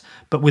NHS,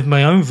 but with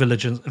my own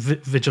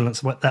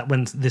vigilance that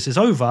when this is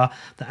over,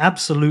 that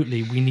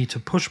absolutely we need to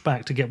push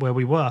back to get where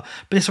we were.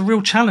 But it's a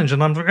real challenge,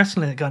 and I'm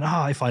wrestling it going,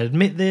 if I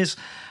admit this,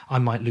 I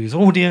might lose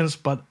audience,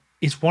 but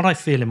it's what I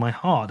feel in my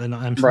heart, and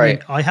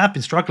I have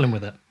been struggling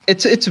with it.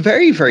 It's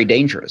very, very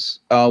dangerous,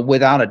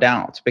 without a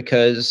doubt,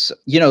 because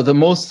the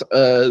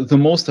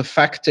most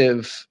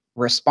effective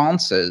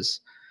responses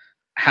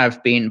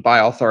have been by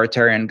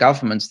authoritarian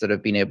governments that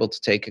have been able to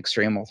take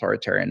extreme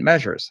authoritarian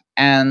measures,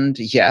 and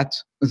yet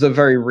the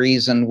very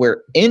reason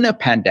we're in a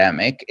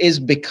pandemic is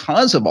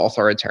because of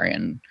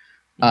authoritarian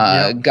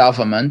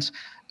government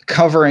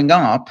covering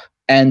up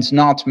and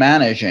not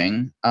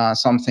managing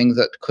something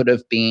that could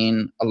have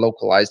been a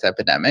localized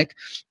epidemic,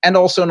 and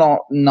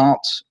also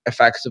not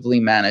effectively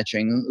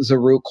managing the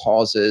root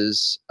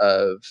causes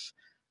of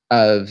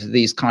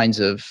these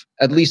kinds of,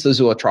 at least the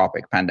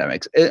zootropic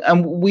pandemics.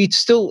 And we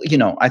still,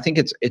 I think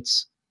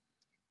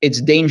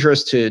it's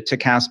dangerous to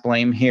cast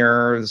blame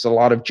here. There's a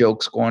lot of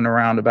jokes going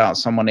around about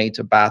someone ate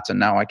a bat and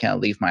now I can't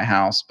leave my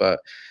house,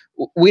 but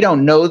we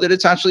don't know that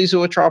it's actually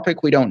zootropic.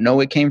 We don't know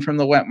it came from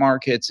the wet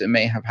markets. It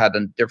may have had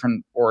a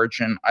different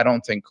origin. I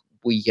don't think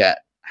we yet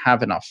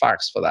have enough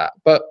facts for that.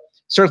 But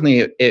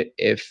certainly,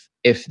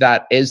 if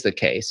that is the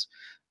case,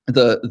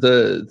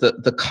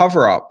 the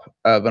cover up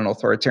of an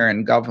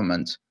authoritarian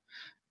government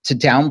to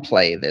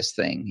downplay this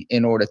thing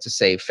in order to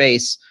save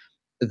face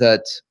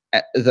that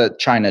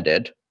China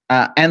did,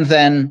 and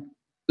then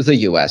the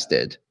US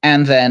did,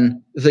 and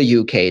then the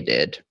UK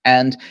did,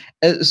 and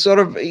sort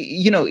of,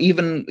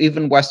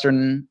 even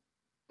Western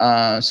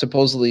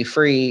supposedly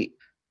free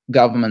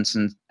governments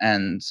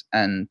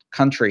and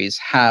countries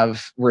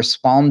have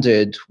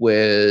responded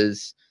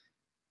with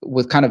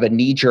kind of a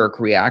knee-jerk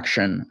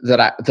reaction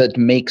that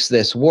makes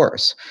this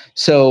worse.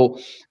 So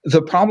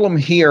the problem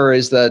here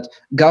is that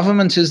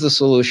government is the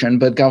solution,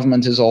 but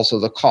government is also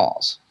the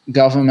cause.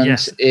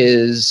 Government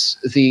is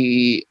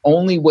the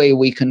only way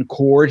we can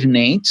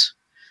coordinate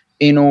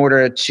in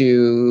order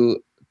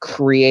to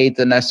create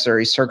the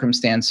necessary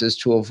circumstances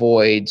to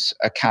avoid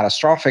a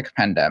catastrophic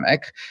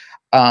pandemic.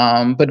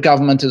 But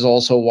government is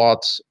also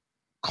what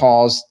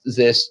caused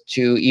this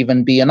to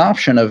even be an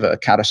option of a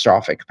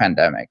catastrophic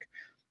pandemic.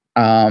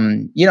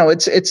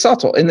 It's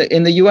subtle.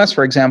 In the U.S.,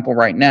 for example,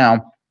 right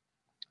now,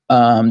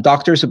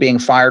 doctors are being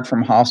fired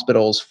from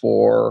hospitals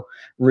for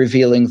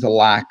revealing the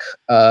lack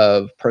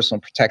of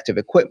personal protective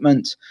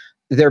equipment.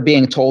 They're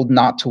being told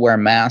not to wear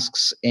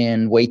masks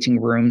in waiting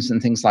rooms and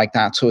things like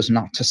that, so as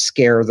not to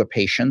scare the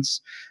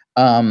patients.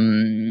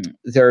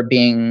 They're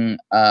being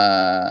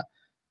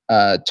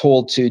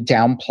told to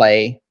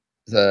downplay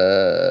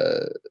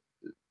the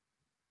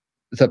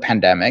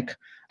pandemic,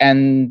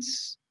 and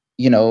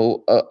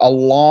a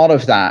lot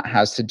of that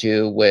has to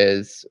do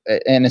with,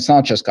 and it's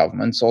not just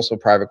government, it's also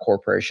private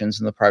corporations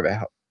and the private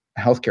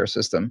healthcare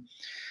system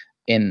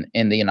in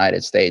the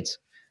United States.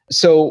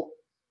 So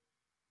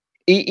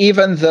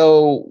even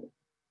though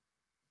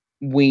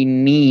we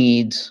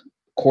need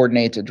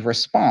coordinated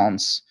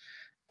response,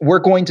 we're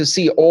going to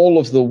see all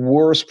of the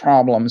worst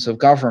problems of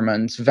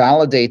government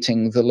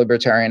validating the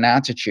libertarian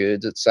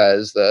attitude that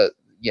says that,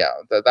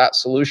 that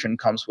solution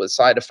comes with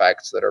side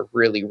effects that are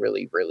really,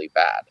 really, really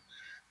bad.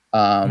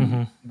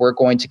 We're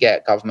going to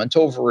get government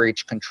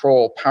overreach,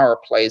 control, power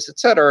plays,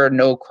 etc.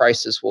 No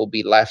crisis will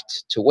be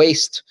left to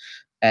waste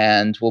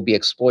and will be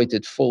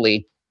exploited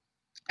fully.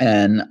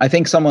 And I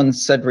think someone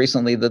said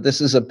recently that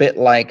this is a bit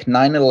like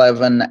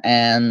 9/11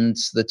 and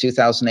the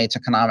 2008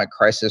 economic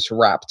crisis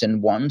wrapped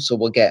in one. So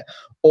we'll get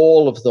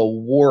all of the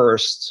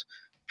worst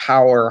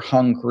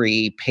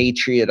power-hungry,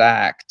 Patriot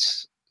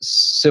Act,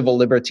 civil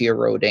liberty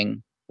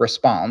eroding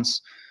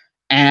response,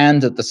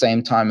 and at the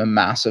same time a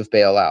massive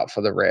bailout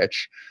for the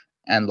rich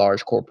and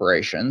large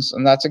corporations.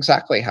 And that's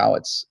exactly how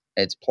it's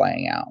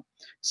playing out.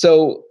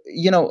 So,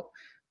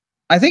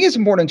 I think it's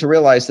important to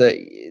realize that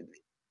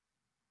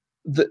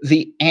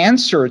the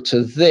answer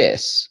to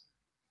this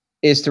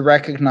is to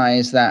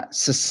recognize that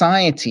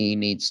society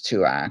needs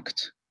to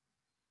act,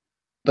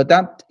 but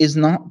that is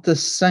not the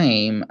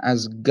same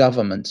as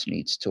government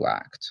needs to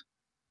act.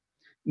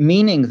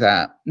 Meaning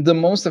that the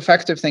most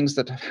effective things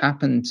that have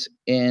happened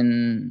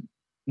in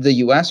the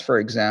US, for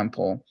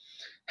example,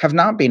 have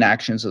not been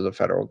actions of the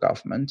federal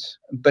government,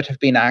 but have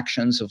been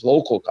actions of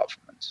local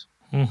government.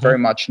 Very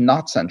much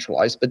not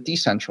centralized, but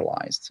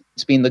decentralized.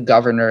 It's been the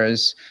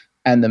governors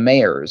and the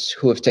mayors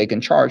who have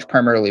taken charge,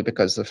 primarily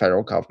because the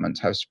federal government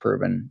has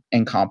proven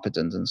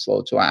incompetent and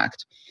slow to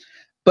act.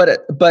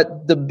 But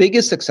the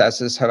biggest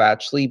successes have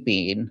actually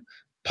been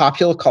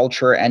popular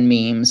culture and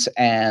memes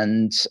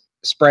and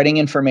spreading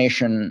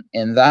information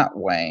in that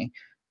way,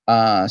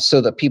 so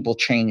that people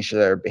change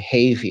their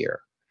behavior.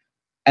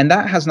 And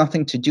that has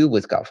nothing to do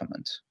with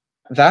government.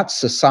 That's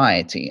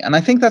society. And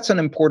I think that's an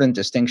important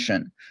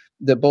distinction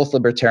that both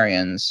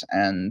libertarians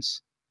and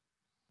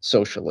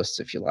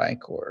socialists, if you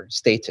like, or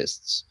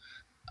statists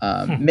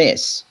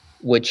miss,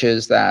 which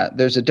is that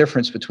there's a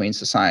difference between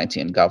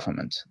society and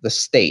government, the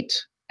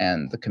state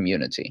and the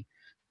community.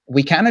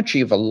 We can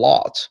achieve a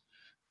lot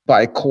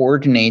by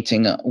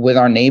coordinating with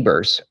our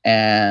neighbors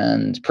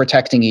and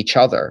protecting each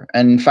other.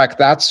 And in fact,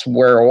 that's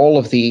where all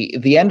of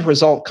the end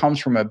result comes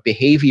from, a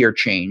behavior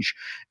change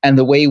and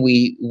the way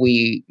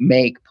we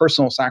make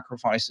personal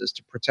sacrifices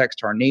to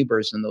protect our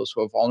neighbors and those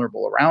who are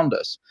vulnerable around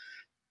us.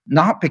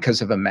 Not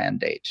because of a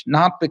mandate,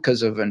 not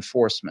because of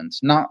enforcement,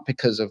 not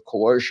because of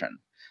coercion,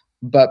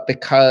 but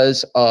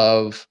because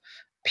of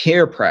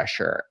peer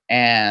pressure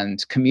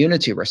and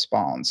community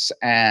response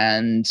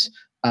and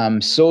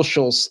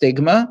social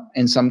stigma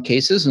in some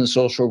cases and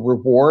social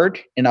reward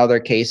in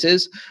other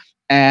cases,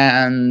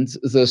 and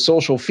the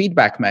social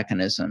feedback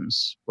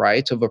mechanisms,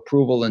 right, of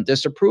approval and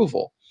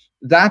disapproval.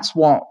 That's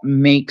what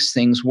makes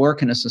things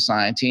work in a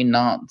society,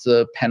 not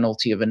the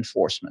penalty of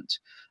enforcement.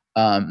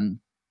 And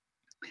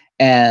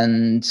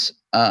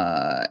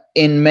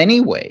in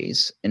many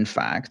ways, in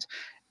fact,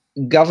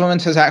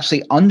 government has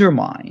actually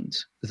undermined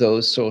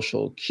those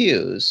social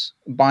cues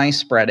by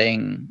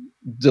spreading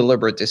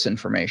deliberate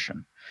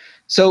disinformation.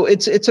 So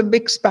it's a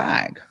mixed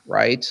bag,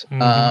 right?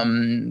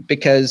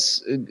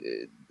 Because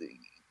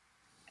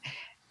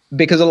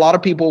a lot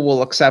of people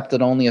will accept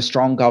that only a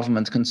strong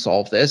government can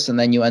solve this, and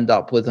then you end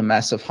up with a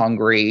mess of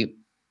hungry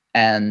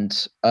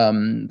and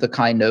the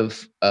kind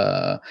of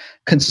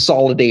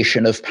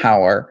consolidation of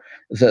power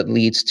that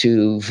leads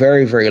to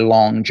very, very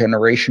long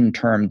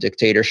generation-term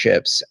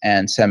dictatorships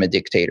and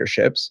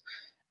semi-dictatorships.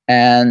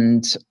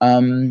 And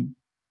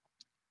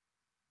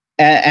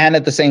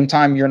at the same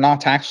time, you're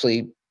not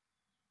actually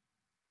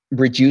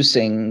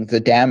reducing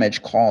the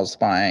damage caused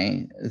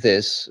by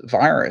this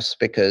virus,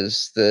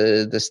 because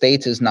the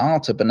state is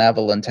not a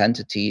benevolent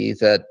entity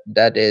that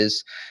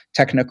is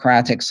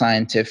technocratic,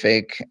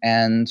 scientific,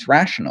 and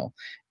rational.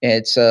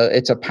 It's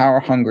a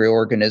power-hungry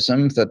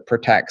organism that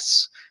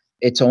protects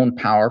its own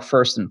power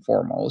first and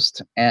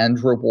foremost,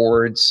 and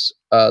rewards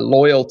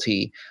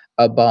loyalty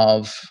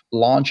above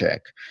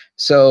logic.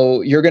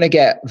 So you're going to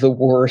get the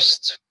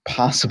worst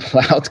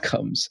possible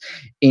outcomes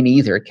in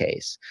either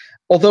case.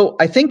 Although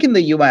I think in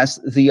the US,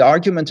 the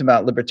argument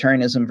about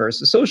libertarianism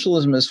versus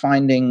socialism is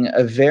finding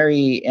a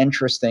very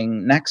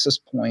interesting nexus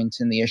point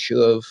in the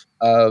issue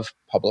of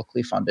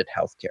publicly funded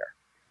healthcare.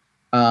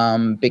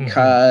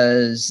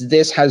 Because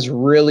this has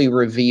really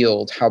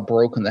revealed how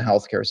broken the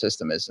healthcare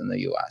system is in the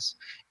US.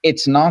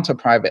 It's not a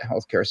private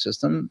healthcare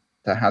system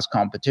that has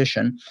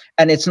competition,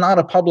 and it's not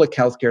a public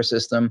healthcare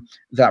system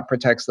that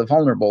protects the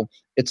vulnerable.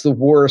 It's the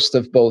worst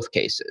of both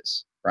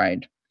cases,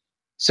 right?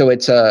 So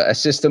it's a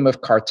system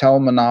of cartel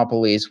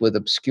monopolies with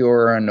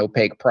obscure and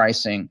opaque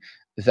pricing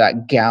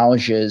that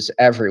gouges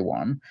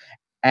everyone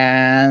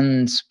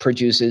and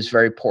produces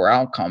very poor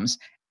outcomes,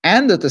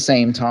 and at the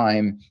same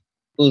time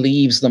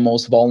leaves the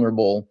most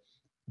vulnerable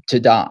to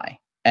die.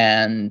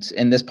 And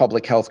in this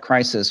public health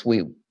crisis,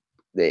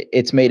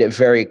 it's made it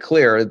very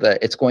clear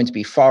that it's going to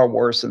be far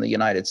worse in the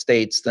United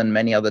States than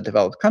many other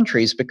developed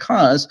countries,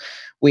 because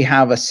we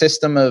have a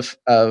system of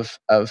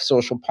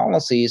social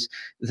policies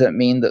that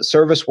mean that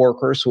service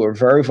workers who are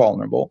very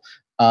vulnerable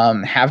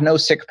have no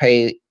sick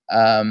pay,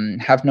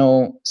 have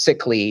no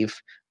sick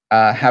leave,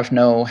 have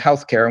no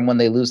health care, and when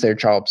they lose their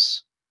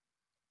jobs,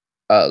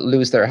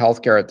 lose their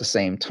health care at the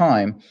same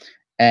time,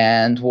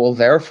 and will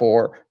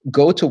therefore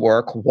go to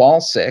work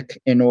while sick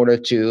in order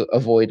to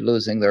avoid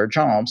losing their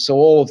jobs. So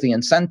all of the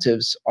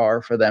incentives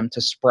are for them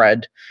to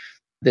spread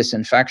this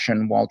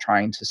infection while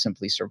trying to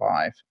simply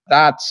survive.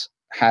 That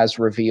has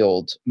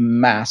revealed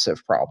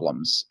massive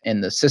problems in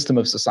the system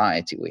of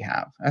society we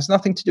have. It has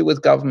nothing to do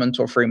with government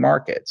or free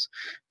markets,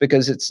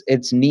 because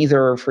it's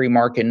neither a free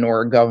market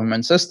nor a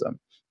government system.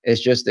 It's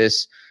just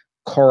this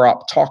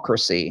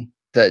corruptocracy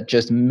that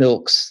just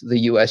milks the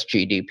US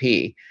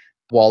GDP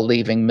while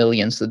leaving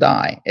millions to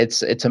die.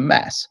 It's a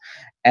mess.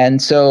 And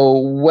so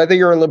whether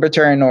you're a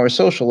libertarian or a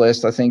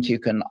socialist, I think you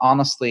can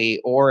honestly,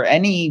 or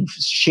any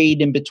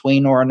shade in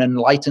between, or an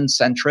enlightened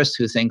centrist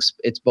who thinks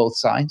it's both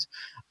sides,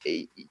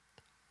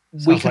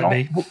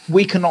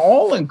 we can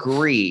all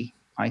agree,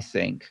 I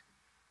think,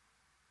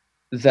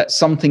 that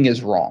something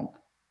is wrong,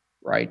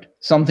 right?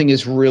 Something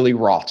is really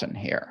rotten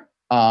here.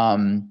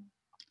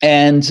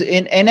 And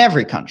in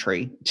every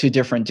country to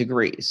different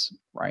degrees,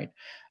 right?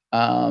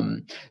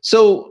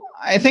 So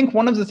I think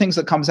one of the things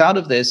that comes out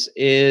of this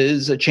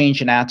is a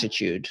change in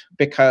attitude,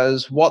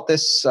 because what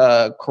this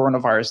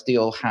coronavirus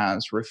deal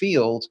has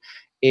revealed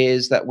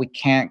is that we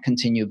can't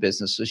continue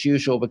business as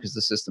usual because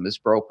the system is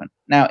broken.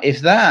 Now, if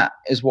that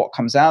is what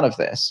comes out of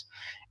this,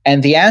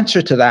 and the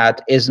answer to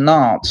that is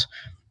not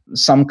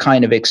some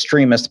kind of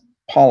extremist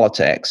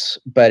politics,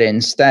 but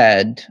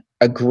instead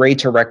a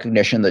greater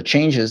recognition that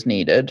change is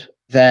needed,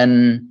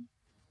 then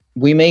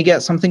we may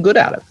get something good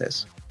out of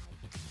this.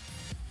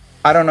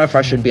 I don't know if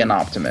I should be an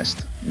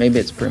optimist. Maybe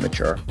it's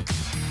premature.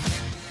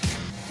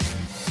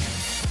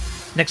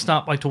 Next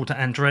up, I talked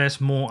to Andreas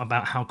more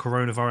about how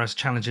coronavirus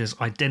challenges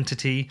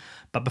identity.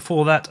 But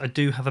before that, I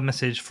do have a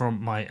message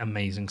from my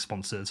amazing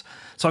sponsors.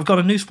 So I've got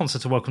a new sponsor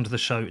to welcome to the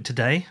show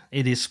today.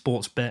 It is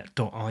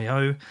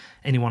sportsbet.io.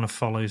 Anyone who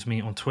follows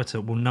me on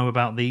Twitter will know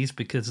about these,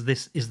 because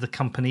this is the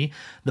company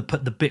that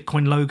put the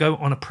Bitcoin logo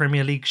on a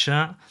Premier League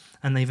shirt.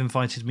 And they've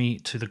invited me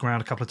to the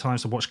ground a couple of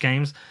times to watch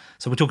games.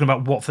 So we're talking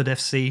about Watford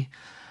FC.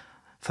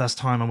 First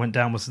time I went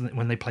down was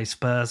when they played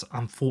Spurs.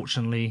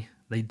 Unfortunately,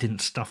 they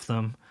didn't stuff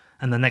them.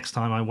 And the next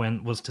time I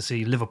went was to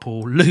see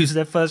Liverpool lose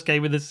their first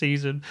game of the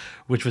season,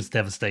 which was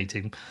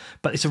devastating.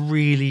 But it's a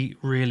really,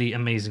 really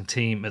amazing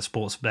team at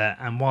Sportsbet.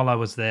 And while I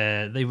was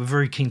there, they were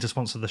very keen to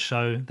sponsor the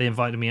show. They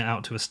invited me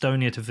out to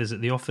Estonia to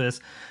visit the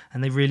office,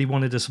 and they really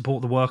wanted to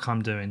support the work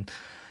I'm doing.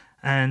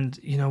 And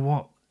you know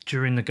what?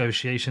 During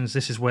negotiations,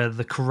 this is where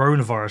the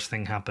coronavirus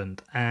thing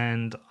happened.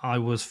 And I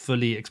was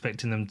fully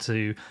expecting them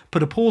to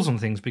put a pause on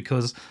things,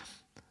 because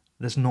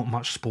there's not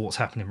much sports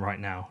happening right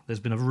now. There's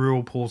been a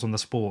real pause on the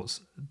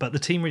sports. But the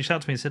team reached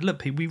out to me and said, look,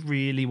 Pete, we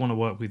really want to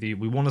work with you.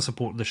 We want to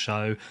support the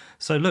show.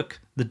 So look,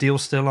 the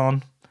deal's still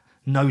on.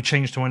 No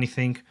change to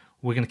anything.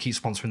 We're going to keep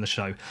sponsoring the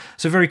show.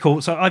 So very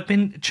cool. So I've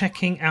been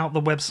checking out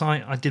the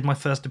website. I did my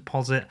first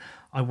deposit.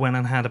 I went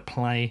and had a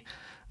play.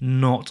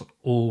 Not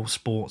all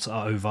sports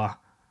are over.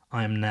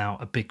 I am now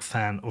a big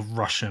fan of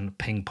Russian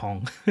ping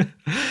pong.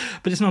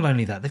 But it's not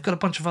only that. They've got a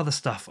bunch of other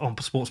stuff on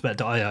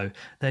sportsbet.io.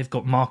 They've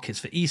got markets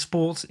for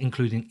esports,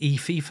 including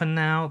eFIFA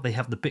now. They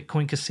have the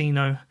Bitcoin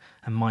casino.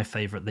 And my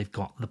favourite, they've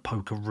got the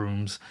poker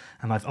rooms.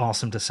 And I've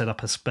asked them to set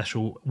up a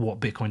special What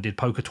Bitcoin Did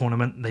poker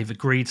tournament. They've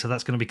agreed, so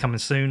that's going to be coming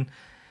soon.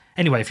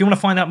 Anyway, if you want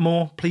to find out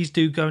more, please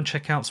do go and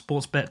check out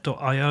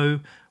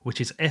sportsbet.io,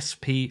 which is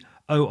sportsbet.io.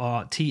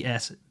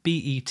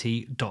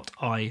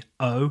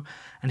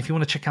 And if you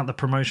want to check out the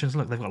promotions,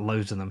 look, they've got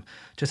loads of them.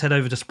 Just head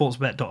over to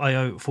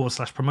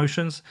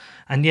sportsbet.io/promotions.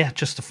 And yeah,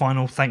 just a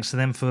final thanks to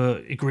them for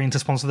agreeing to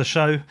sponsor the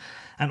show.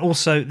 And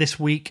also this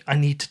week, I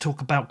need to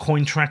talk about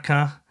Coin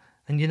Tracker.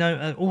 And you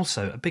know,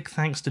 also a big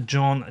thanks to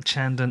John,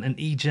 Chandan and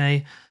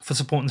EJ for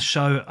supporting the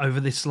show over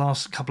this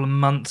last couple of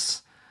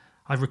months.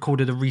 I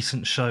recorded a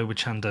recent show with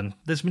Chandan.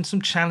 There's been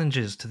some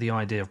challenges to the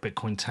idea of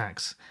Bitcoin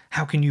tax.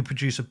 How can you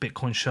produce a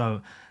Bitcoin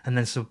show and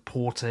then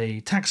support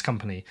a tax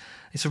company?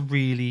 It's a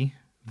really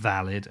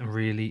valid and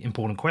really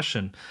important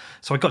question.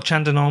 So I got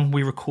Chandan on.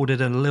 We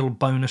recorded a little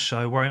bonus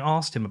show where I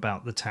asked him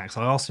about the tax.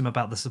 I asked him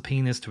about the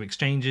subpoenas to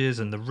exchanges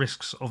and the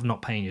risks of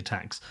not paying your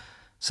tax.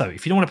 So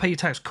if you don't want to pay your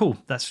tax, cool.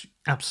 That's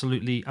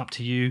absolutely up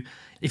to you.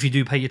 If you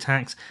do pay your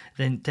tax,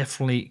 then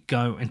definitely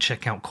go and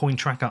check out Coin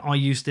Tracker. I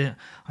used it.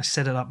 I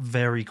set it up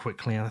very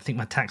quickly, and I think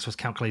my tax was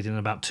calculated in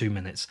about 2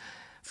 minutes.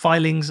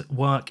 Filings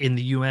work in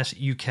the US,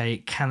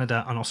 UK,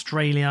 Canada, and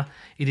Australia.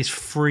 It is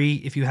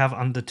free if you have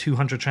under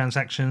 200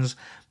 transactions,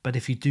 but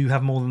if you do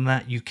have more than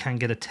that, you can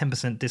get a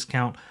 10%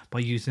 discount by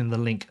using the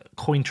link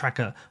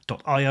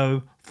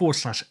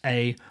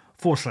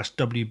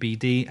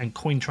cointracker.io/A/WBD, and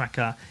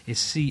CoinTracker is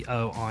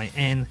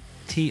CoinTracker.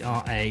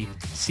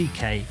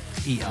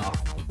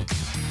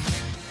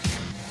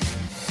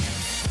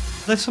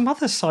 There's some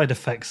other side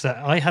effects that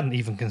I hadn't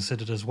even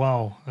considered as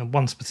well, and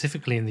one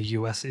specifically in the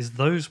US is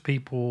those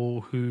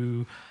people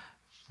who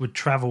would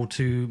travel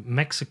to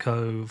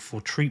Mexico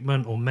for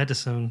treatment or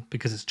medicine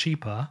because it's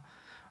cheaper,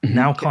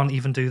 now can't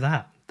even do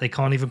that. They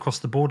can't even cross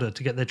the border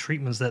to get their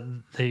treatments that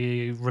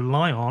they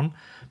rely on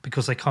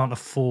because they can't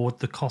afford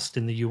the cost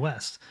in the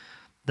US.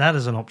 That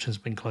as an option has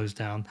been closed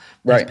down.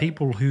 There's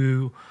people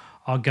who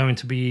are going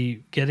to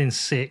be getting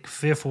sick,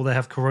 fearful they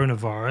have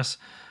coronavirus,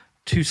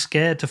 too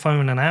scared to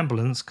phone an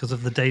ambulance because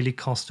of the daily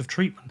cost of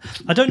treatment.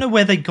 I don't know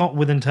where they got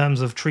with in terms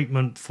of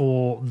treatment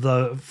for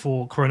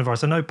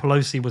coronavirus. I know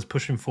Pelosi was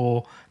pushing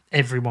for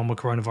everyone with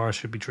coronavirus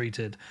should be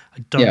treated. I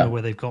don't know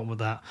where they've got with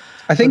that.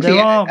 I think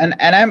and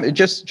I'm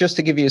just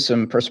to give you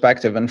some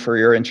perspective, and for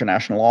your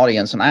international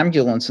audience, an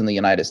ambulance in the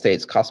United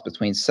States costs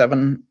between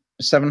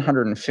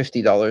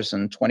 $750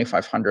 and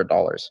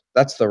 $2,500.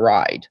 That's the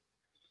ride.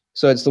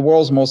 So it's the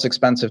world's most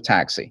expensive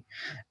taxi,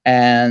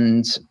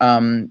 and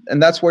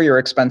that's where your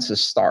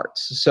expenses start.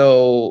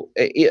 So,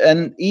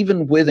 and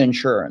even with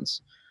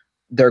insurance,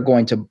 they're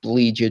going to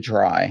bleed you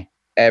dry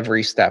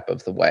every step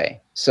of the way.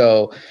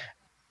 So,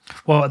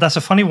 well, that's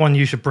a funny one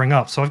you should bring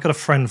up. So I've got a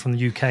friend from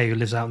the UK who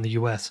lives out in the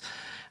US,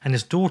 and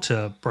his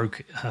daughter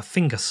broke her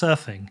finger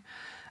surfing,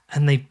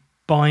 and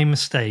by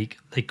mistake,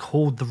 they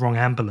called the wrong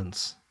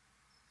ambulance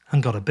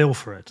and got a bill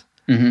for it.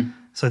 Mm-hmm.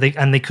 So they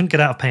couldn't get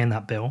out of paying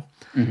that bill.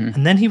 Mm-hmm.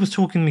 And then he was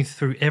talking me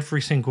through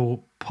every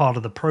single part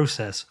of the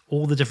process,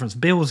 all the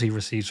different bills he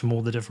receives from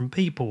all the different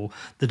people,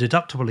 the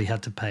deductible he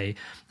had to pay.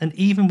 And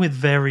even with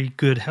very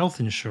good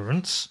health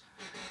insurance,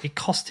 it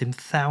cost him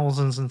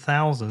thousands and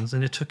thousands,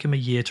 and it took him a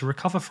year to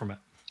recover from it.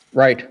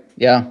 Right.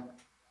 Yeah.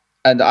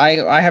 And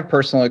I have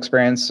personal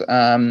experience.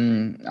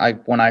 When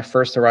I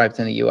first arrived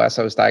in the US,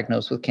 I was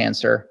diagnosed with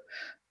cancer,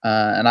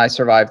 and I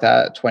survived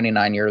that at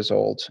 29 years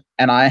old.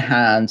 And I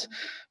had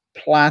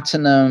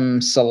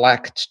Platinum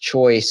Select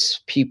Choice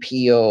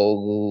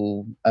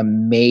PPO,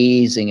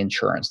 amazing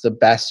insurance, the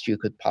best you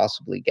could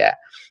possibly get.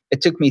 It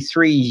took me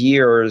 3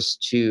 years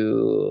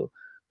to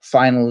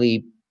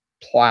finally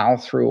plow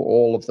through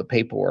all of the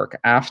paperwork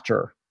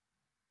after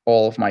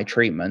all of my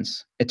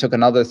treatments. It took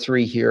another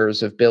 3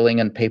 years of billing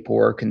and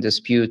paperwork and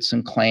disputes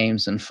and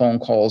claims and phone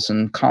calls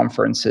and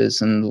conferences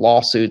and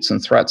lawsuits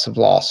and threats of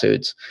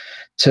lawsuits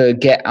to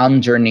get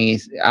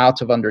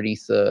out of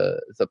underneath the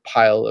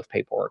pile of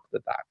paperwork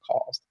that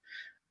caused.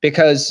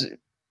 Because,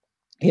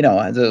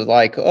 they're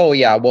like, oh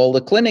yeah, well,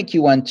 the clinic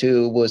you went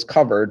to was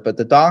covered, but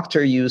the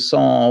doctor you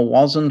saw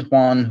wasn't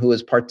one who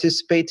was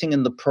participating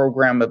in the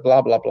program of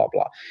blah, blah, blah,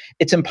 blah.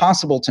 It's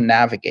impossible to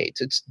navigate.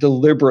 It's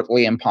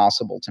deliberately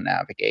impossible to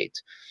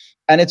navigate.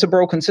 And it's a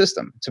broken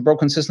system. It's a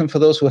broken system for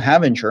those who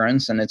have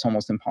insurance, and it's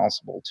almost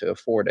impossible to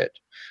afford it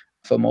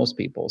for most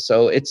people.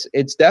 So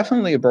it's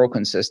definitely a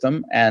broken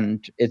system,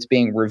 and it's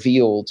being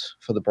revealed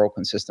for the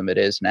broken system it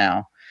is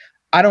now.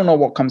 I don't know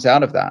what comes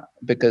out of that,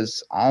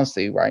 because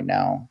honestly, right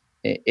now,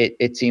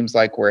 it seems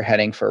like we're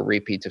heading for a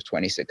repeat of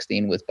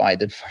 2016 with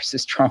Biden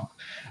versus Trump.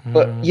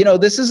 But,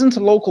 this isn't a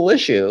local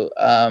issue.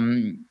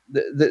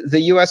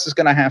 The US is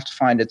going to have to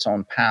find its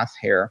own path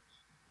here.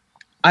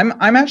 I'm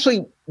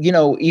actually,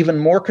 even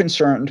more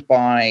concerned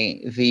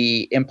by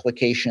the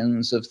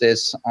implications of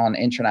this on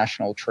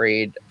international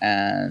trade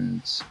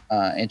and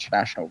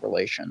international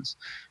relations,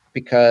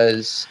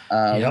 because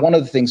one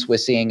of the things we're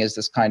seeing is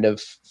this kind of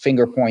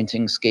finger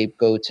pointing,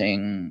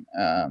 scapegoating,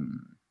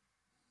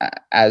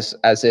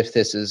 as if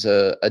this is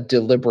a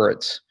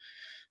deliberate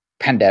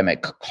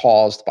pandemic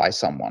caused by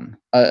someone.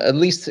 At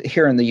least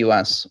here in the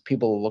US,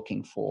 people are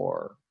looking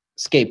for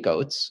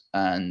scapegoats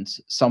and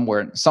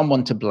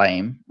someone to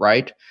blame,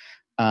 right?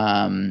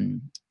 The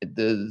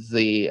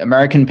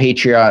American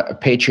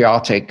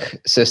patriotic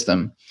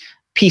system,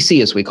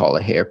 PC as we call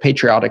it here,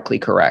 patriotically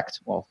correct.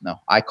 Well, no,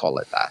 I call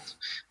it that.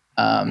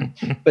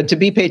 But to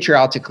be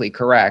patriotically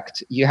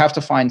correct, you have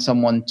to find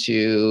someone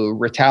to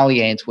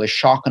retaliate with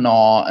shock and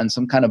awe and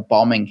some kind of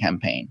bombing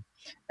campaign.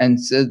 And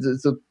so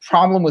the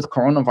problem with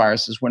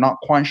coronavirus is we're not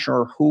quite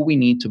sure who we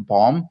need to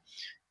bomb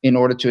in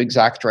order to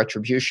exact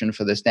retribution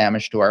for this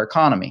damage to our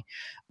economy.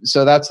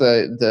 So that's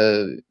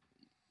the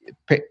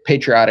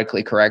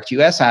patriotically correct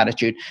US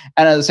attitude.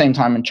 And at the same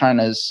time,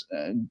 China's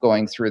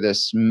going through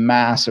this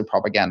massive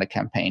propaganda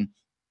campaign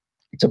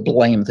to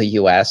blame the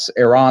US.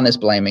 Iran is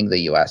blaming the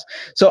US.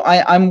 So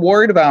I'm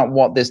worried about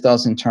what this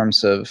does in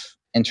terms of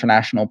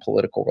international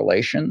political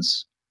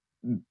relations,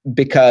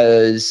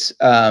 because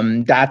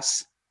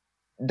that's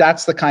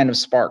the kind of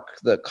spark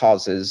that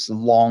causes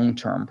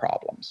long-term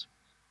problems.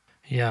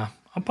 Yeah.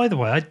 Oh, by the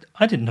way,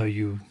 I didn't know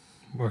you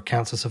were a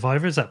cancer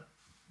survivor. Is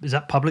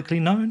that publicly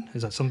known?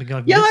 Is that something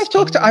I've missed?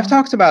 I've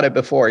talked about it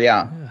before.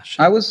 Yeah,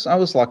 sure. I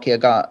was lucky. I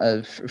got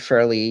a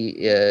fairly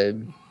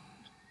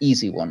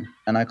easy one,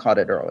 and I caught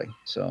it early.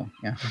 So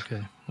yeah.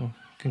 Okay. Well,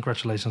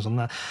 congratulations on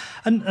that.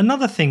 And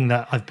another thing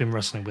that I've been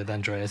wrestling with,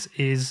 Andreas,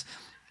 is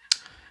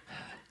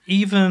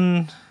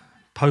even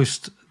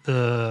post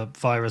the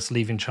virus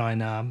leaving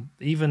China,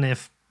 even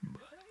if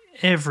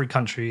every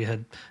country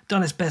had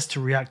done its best to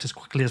react as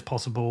quickly as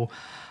possible,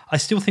 I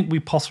still think we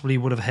possibly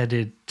would have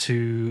headed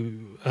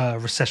to a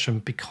recession,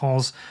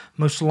 because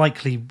most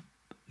likely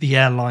the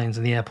airlines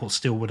and the airports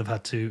still would have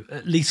had to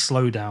at least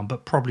slow down,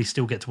 but probably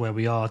still get to where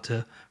we are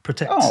to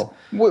protect.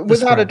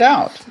 Without a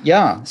doubt.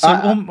 Yeah. So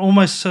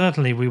almost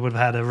certainly we would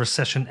have had a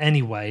recession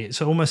anyway.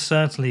 So almost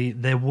certainly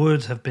there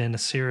would have been a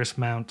serious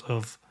amount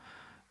of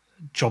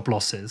job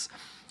losses.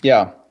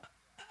 Yeah.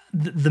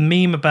 The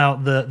meme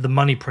about the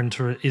money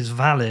printer is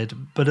valid,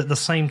 but at the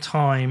same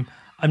time,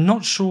 I'm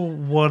not sure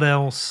what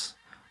else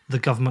the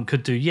government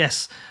could do.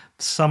 Yes,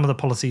 some of the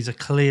policies are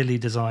clearly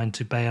designed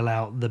to bail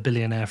out the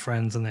billionaire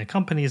friends and their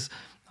companies.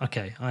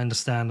 Okay, I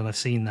understand, and I've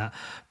seen that.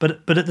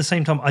 But at the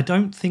same time, I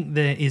don't think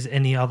there is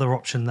any other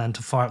option than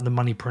to fire up the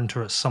money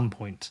printer at some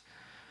point.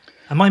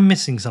 Am I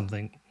missing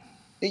something?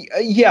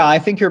 Yeah, I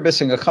think you're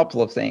missing a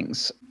couple of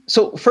things.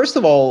 So first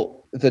of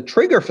all, the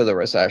trigger for the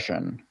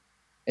recession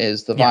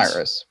is the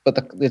virus, but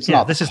it's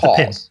not the cause. The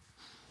pin.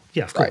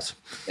 Yeah, of course.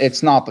 Right.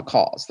 It's not the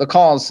cause. The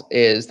cause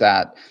is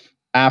that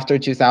after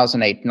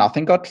 2008,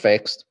 nothing got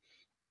fixed.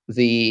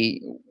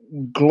 The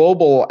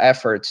global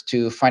effort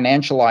to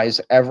financialize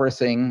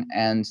everything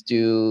and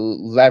do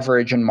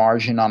leverage and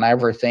margin on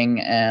everything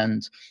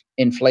and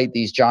inflate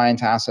these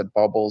giant asset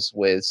bubbles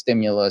with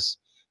stimulus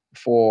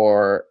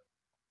for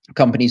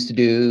companies to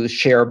do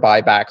share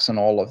buybacks and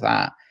all of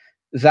that.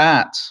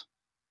 That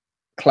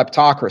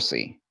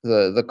kleptocracy,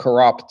 the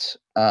corrupt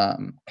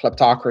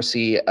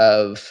kleptocracy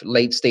of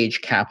late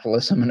stage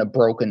capitalism in a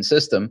broken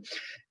system,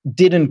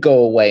 didn't go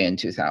away in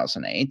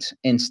 2008.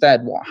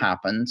 Instead, what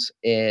happened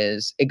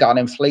is it got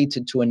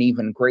inflated to an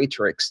even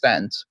greater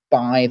extent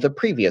by the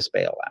previous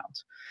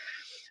bailout.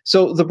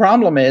 So the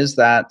problem is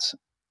that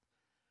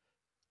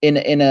in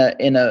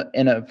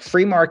a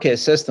free market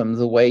system,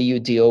 the way you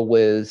deal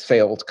with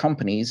failed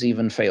companies,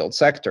 even failed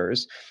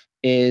sectors,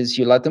 is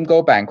you let them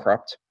go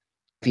bankrupt.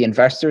 The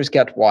investors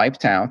get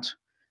wiped out.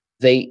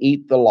 They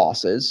eat the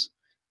losses.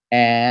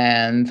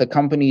 And the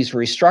companies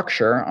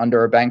restructure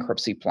under a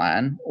bankruptcy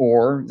plan,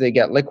 or they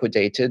get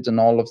liquidated and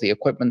all of the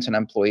equipment and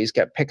employees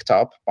get picked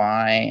up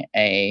by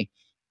a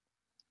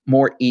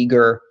more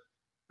eager,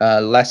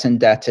 less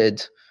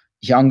indebted,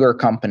 younger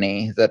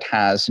company that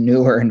has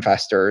newer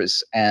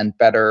investors and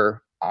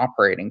better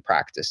operating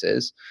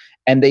practices,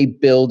 and they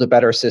build a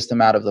better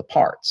system out of the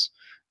parts.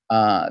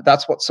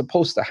 That's what's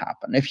supposed to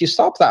happen. If you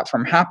stop that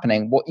from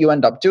happening, what you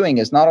end up doing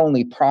is not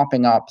only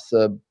propping up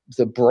the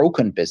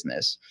broken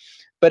business,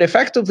 but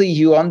effectively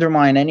you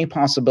undermine any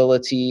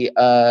possibility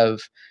of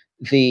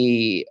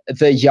the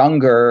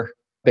younger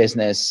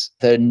business,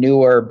 the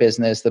newer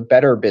business, the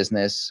better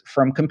business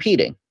from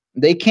competing.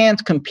 They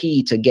can't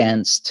compete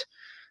against,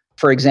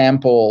 for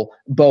example,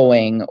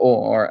 Boeing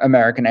or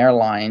American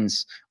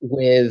Airlines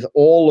with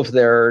all of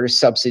their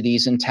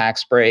subsidies and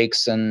tax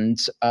breaks and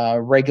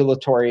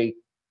regulatory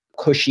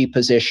cushy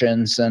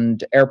positions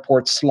and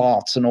airport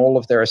slots and all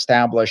of their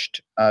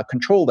established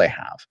control they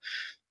have.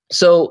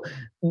 So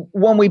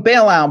when we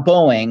bail out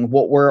Boeing,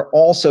 what we're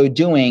also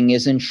doing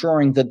is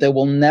ensuring that there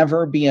will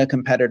never be a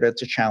competitor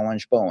to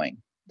challenge Boeing,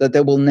 that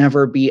there will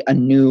never be a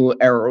new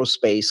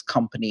aerospace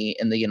company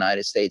in the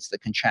United States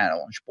that can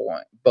challenge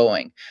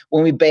Boeing.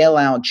 When we bail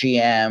out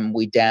GM,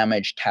 we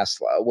damage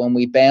Tesla. When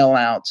we bail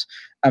out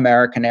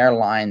American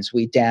Airlines,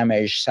 we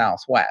damage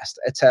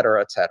Southwest, et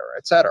cetera, et cetera,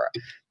 et cetera.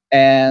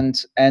 And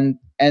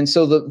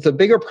so the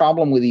bigger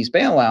problem with these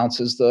bailouts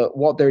is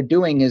what they're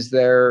doing is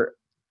they're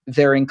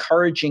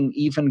encouraging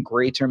even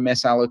greater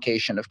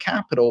misallocation of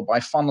capital by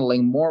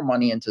funneling more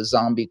money into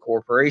zombie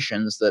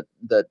corporations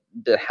that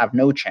have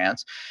no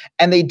chance,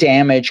 and they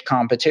damage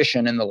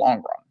competition in the long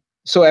run.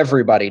 So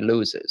everybody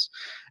loses.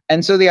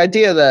 And so the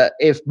idea that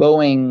if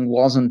Boeing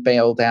wasn't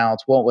bailed out,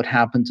 what would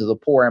happen to the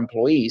poor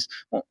employees?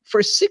 Well,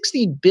 for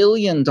 $60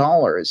 billion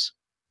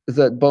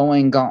that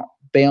Boeing got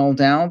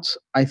bailed out,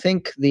 I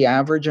think the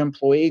average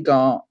employee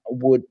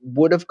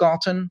would have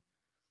gotten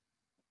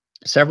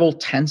several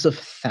tens of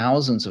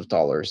thousands of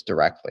dollars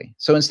directly.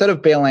 So instead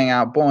of bailing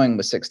out Boeing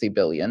with 60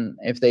 billion,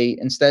 if they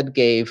instead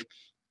gave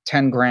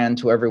 10 grand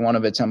to every one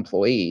of its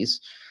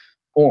employees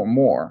or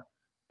more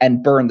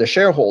and burned the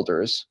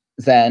shareholders,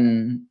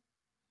 then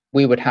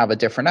we would have a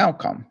different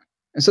outcome.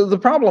 And so the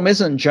problem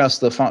isn't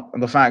just the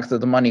fact that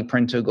the money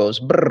printer goes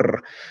brrr.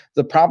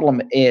 The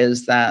problem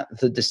is that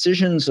the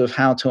decisions of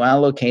how to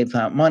allocate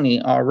that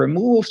money are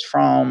removed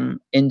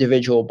from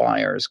individual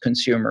buyers,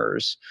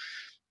 consumers,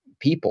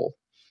 people,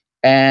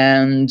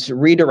 and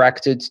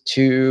redirected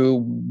to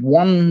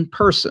one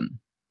person,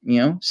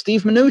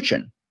 Steve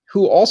Mnuchin,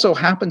 who also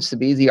happens to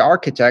be the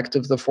architect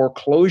of the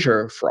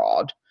foreclosure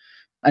fraud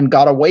and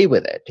got away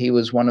with it. He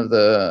was one of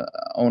the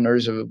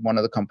owners of one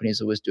of the companies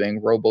that was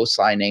doing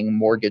robo-signing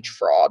mortgage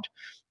fraud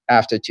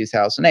after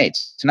 2008.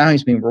 So now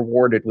he's being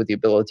rewarded with the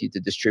ability to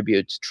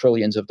distribute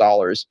trillions of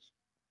dollars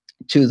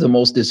to the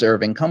most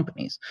deserving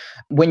companies.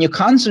 When you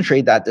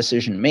concentrate that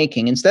decision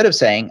making, instead of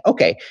saying,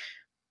 okay,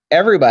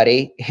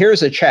 everybody,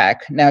 here's a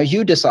check. Now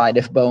you decide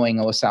if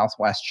Boeing or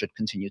Southwest should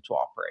continue to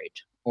operate,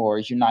 or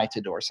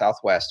United or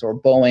Southwest, or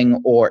Boeing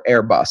or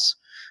Airbus,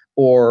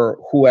 or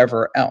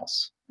whoever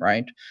else,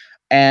 right?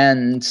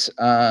 And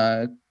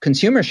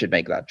consumers should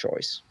make that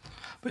choice.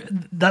 But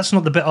that's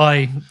not the bit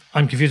I'm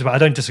confused about. I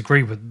don't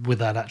disagree with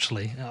that,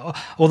 actually.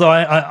 Although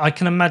I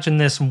can imagine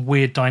there's some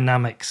weird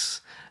dynamics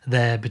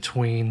there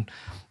between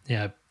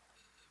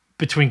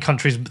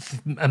countries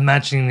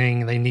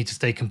imagining they need to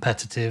stay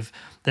competitive.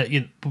 That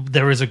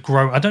there is a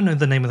I don't know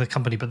the name of the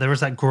company, but there is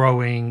that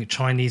growing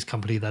Chinese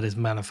company that is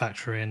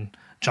manufacturing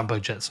jumbo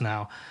jets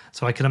now.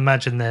 So I can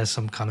imagine there's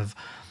some kind of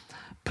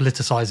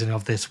politicizing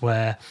of this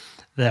where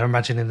they're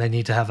imagining they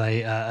need to have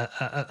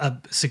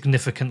a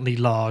significantly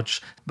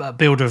large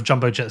builder of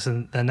jumbo jets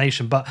in their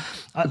nation. But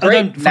I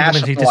don't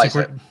fundamentally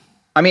disagree.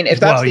 I mean, if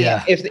that's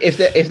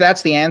if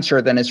that's the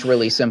answer, then it's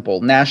really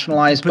simple.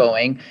 Nationalize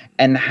Boeing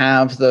and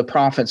have the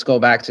profits go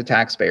back to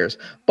taxpayers.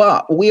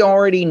 But we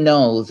already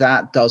know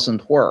that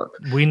doesn't work.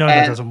 We know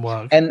that doesn't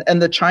work.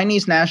 And the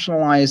Chinese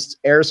nationalized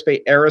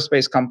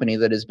aerospace company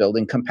that is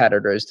building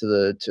competitors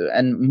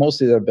and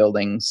mostly they're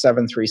building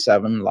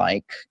 737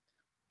 like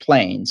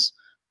planes,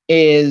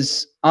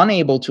 is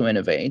unable to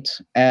innovate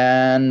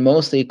and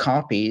mostly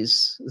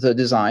copies the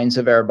designs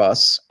of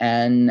Airbus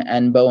and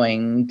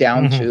Boeing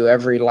down to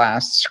every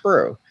last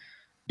screw.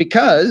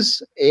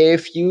 Because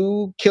if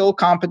you kill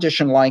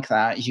competition like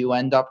that, you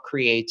end up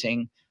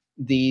creating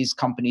these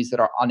companies that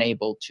are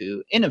unable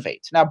to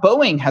innovate. Now,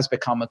 Boeing has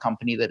become a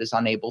company that is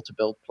unable to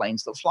build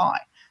planes that fly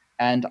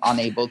and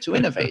unable to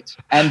innovate.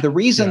 And the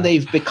reason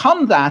they've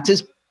become that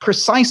is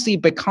precisely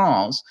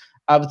because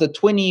of the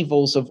twin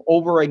evils of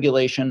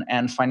overregulation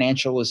and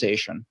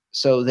financialization.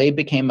 So they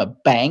became a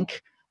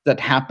bank that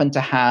happened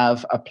to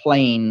have a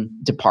plane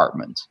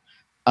department.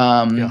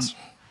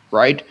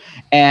 Right?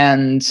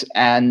 And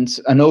an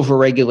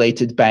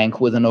overregulated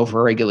bank with an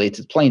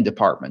overregulated plane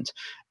department.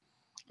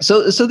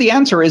 So the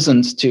answer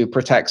isn't to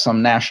protect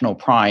some national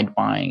pride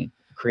by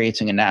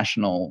creating a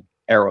national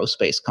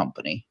aerospace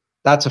company.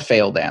 That's a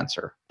failed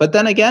answer. But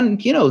then again,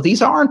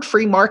 these aren't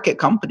free market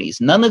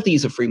companies. None of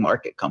these are free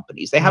market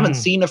companies. They haven't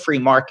seen a free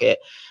market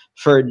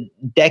for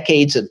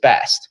decades at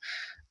best.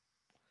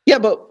 Yeah,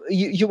 but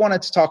you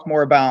wanted to talk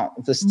more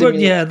about the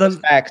stimulative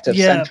effect of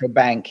central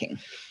banking.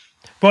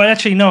 Well,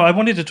 actually, no, I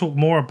wanted to talk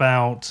more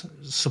about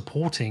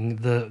supporting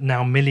the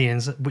now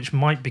millions, which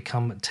might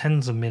become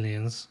tens of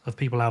millions of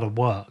people out of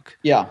work.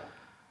 Yeah.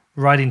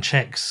 Writing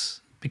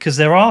checks, because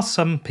there are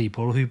some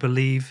people who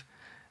believe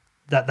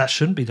that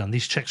shouldn't be done.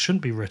 These checks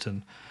shouldn't be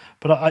written.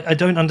 But I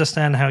don't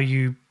understand how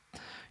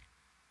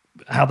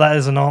that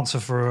is an answer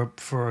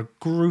for a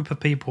group of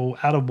people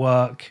out of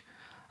work,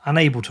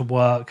 unable to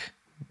work,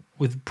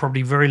 with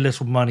probably very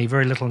little money,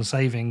 very little in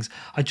savings.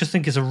 I just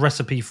think it's a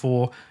recipe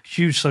for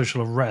huge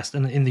social unrest.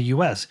 And in the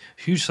US,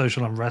 huge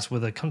social unrest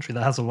with a country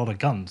that has a lot of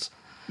guns.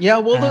 Yeah,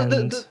 well,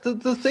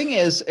 the thing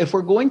is, if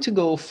we're going to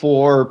go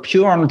for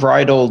pure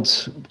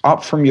unbridled,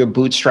 up from your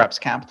bootstraps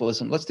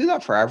capitalism, let's do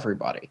that for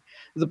everybody.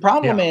 The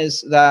problem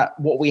is that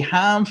what we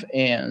have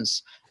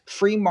is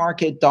free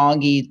market,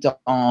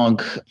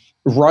 dog-eat-dog,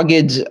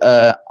 rugged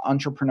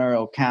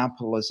entrepreneurial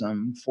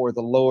capitalism for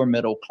the lower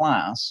middle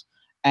class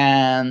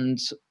and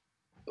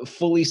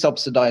fully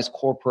subsidized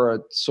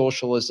corporate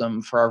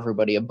socialism for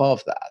everybody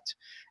above that.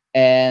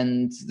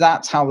 And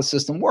that's how the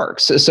system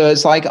works. So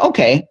it's like,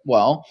 okay,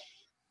 well,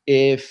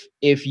 if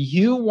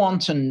you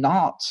want to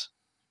not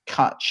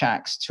cut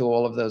checks to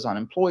all of those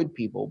unemployed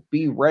people,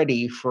 be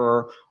ready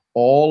for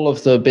all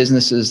of the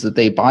businesses that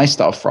they buy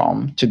stuff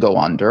from to go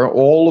under,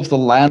 all of the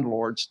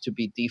landlords to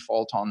be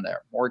default on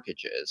their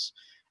mortgages,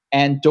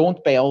 and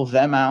don't bail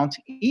them out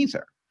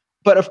either.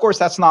 But of course,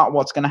 that's not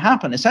what's going to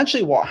happen.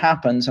 Essentially what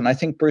happens, and I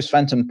think Bruce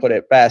Fenton put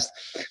it best,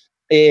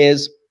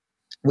 is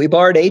we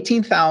borrowed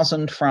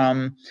 $18,000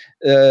 from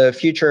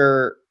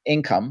future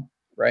income,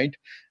 right?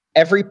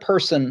 Every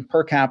person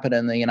per capita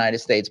in the United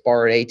States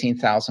borrowed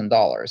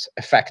 $18,000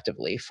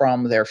 effectively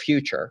from their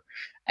future.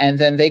 And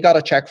then they got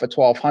a check for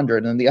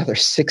 $1,200 and the other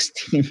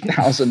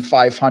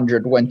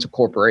 $16,500 went to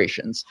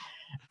corporations.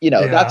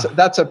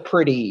 That's a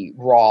pretty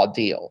raw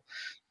deal.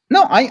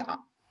 No,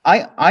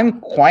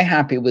 I'm quite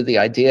happy with the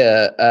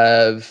idea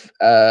of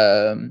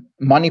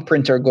money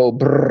printer go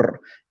brrr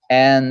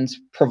and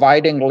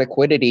providing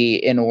liquidity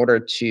in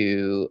order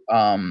to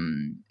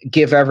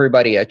give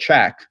everybody a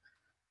check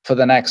for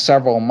the next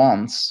several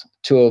months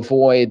to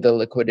avoid the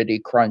liquidity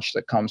crunch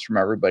that comes from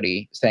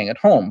everybody staying at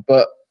home.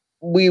 But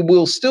we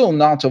will still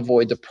not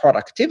avoid the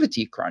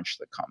productivity crunch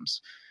that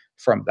comes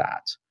from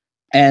that.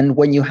 And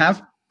when you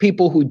have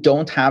people who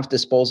don't have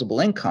disposable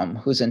income,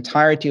 whose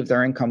entirety of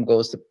their income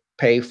goes to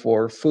pay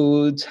for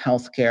foods,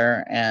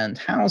 healthcare, and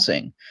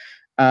housing,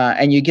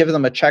 and you give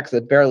them a check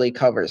that barely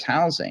covers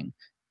housing,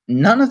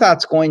 none of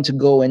that's going to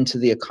go into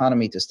the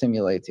economy to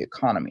stimulate the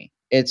economy.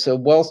 It's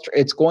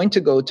going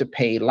to go to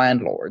pay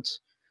landlords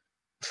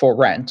for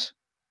rent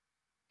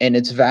in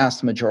its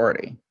vast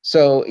majority.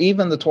 So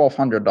even the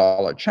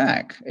 $1,200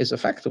 check is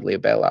effectively a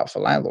bailout for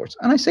landlords.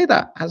 And I say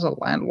that as a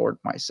landlord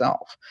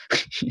myself,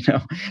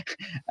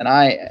 and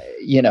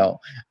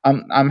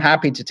I'm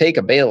happy to take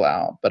a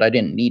bailout, but I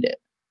didn't need it.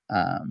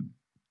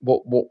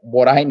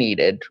 What I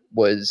needed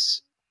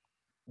was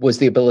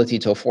the ability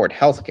to afford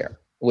healthcare,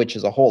 which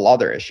is a whole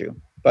other issue.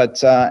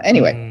 But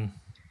anyway.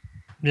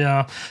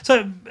 Yeah.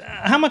 So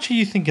how much are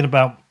you thinking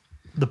about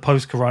the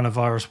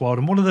post-coronavirus world,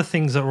 and what are the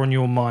things that are on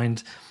your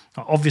mind?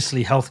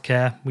 Obviously,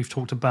 healthcare, we've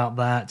talked about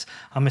that.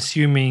 I'm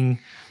assuming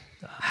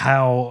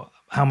how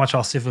much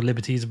our civil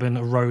liberties have been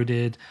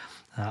eroded.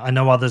 I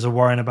know others are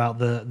worrying about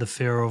the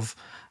fear of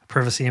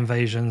privacy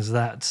invasions,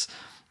 that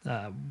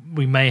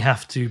we may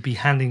have to be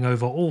handing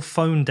over all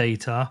phone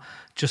data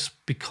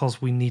just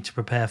because we need to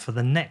prepare for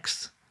the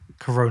next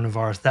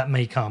coronavirus that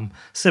may come,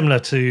 similar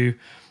to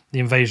the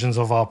invasions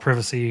of our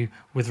privacy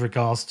with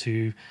regards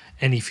to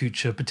any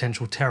future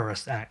potential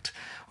terrorist act.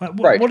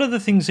 Right. What are the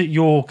things that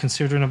you're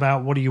considering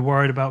about? What are you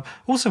worried about?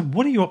 Also,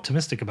 what are you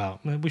optimistic about?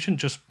 We shouldn't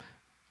just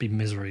be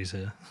miseries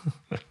here.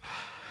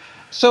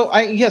 So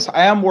I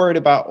am worried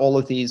about all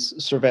of these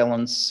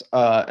surveillance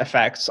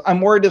effects.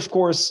 I'm worried, of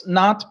course,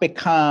 not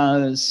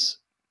because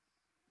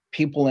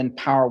people in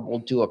power will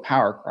do a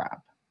power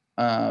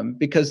grab,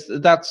 because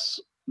that's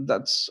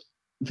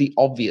the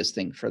obvious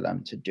thing for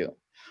them to do.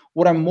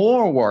 What I'm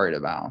more worried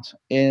about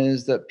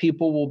is that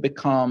people will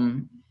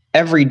become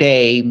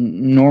everyday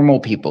normal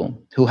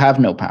people who have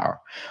no power,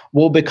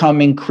 will become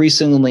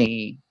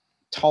increasingly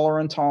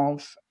tolerant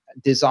of,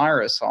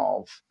 desirous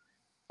of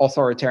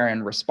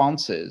authoritarian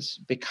responses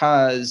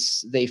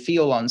because they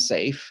feel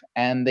unsafe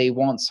and they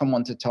want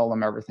someone to tell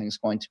them everything's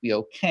going to be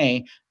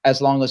okay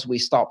as long as we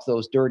stop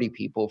those dirty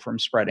people from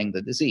spreading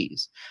the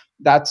disease.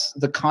 That's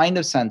the kind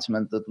of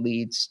sentiment that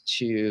leads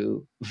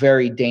to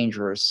very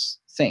dangerous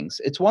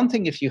things. It's one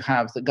thing if you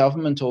have the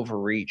government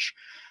overreach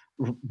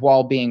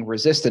while being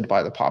resisted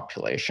by the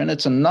population.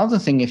 It's another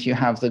thing if you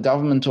have the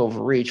government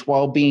overreach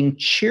while being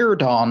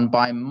cheered on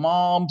by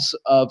mobs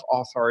of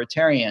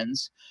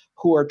authoritarians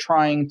who are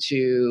trying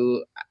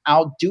to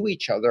outdo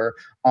each other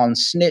on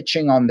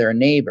snitching on their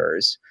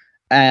neighbors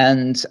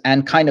and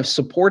kind of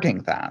supporting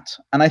that.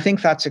 And I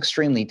think that's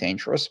extremely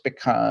dangerous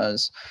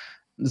because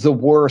the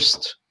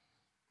worst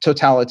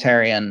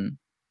totalitarian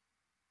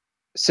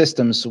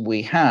systems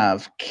we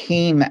have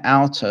came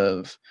out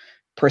of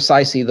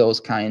precisely those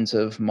kinds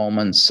of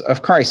moments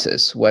of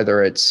crisis,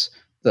 whether it's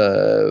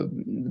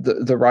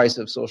the rise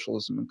of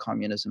socialism and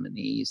communism in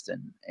the East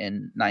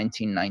in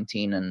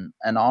 1919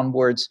 and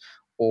onwards,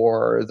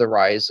 or the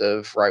rise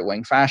of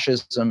right-wing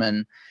fascism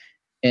in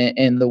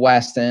the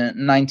West in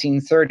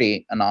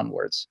 1930 and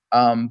onwards,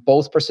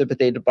 both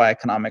precipitated by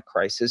economic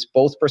crisis,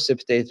 both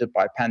precipitated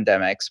by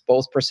pandemics,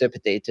 both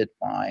precipitated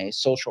by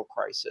social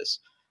crisis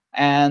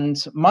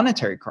and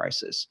monetary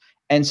crisis.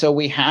 And so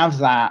we have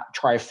that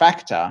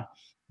trifecta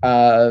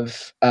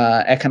of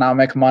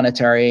economic,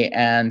 monetary,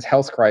 and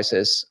health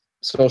crisis,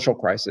 social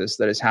crisis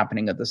that is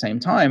happening at the same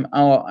time.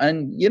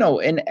 And,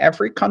 in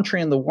every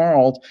country in the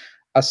world,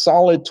 a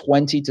solid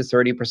 20 to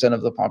 30%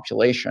 of the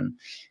population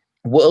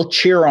will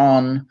cheer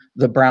on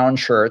the brown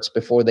shirts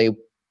before they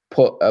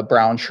put a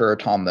brown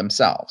shirt on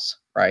themselves,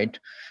 right?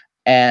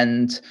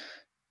 And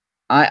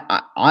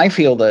I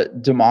feel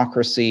that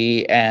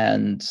democracy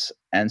and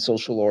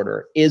social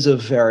order is a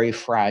very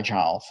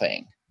fragile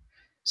thing.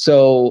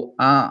 So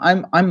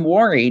I'm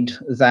worried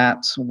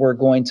that we're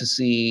going to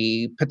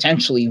see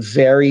potentially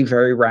very,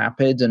 very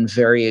rapid and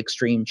very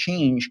extreme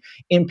change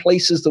in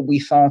places that we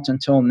thought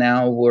until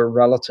now were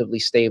relatively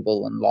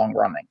stable and long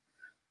running.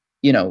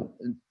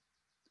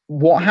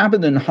 What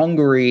happened in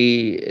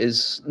Hungary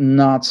is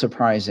not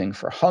surprising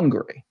for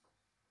Hungary.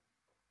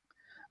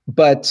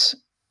 But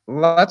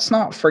let's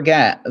not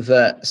forget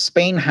that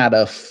Spain had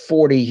a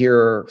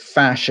 40-year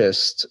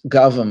fascist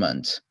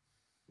government,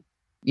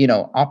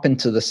 up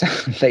into the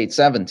late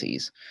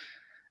 70s.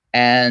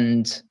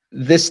 And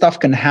this stuff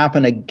can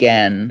happen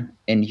again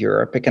in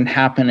Europe. It can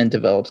happen in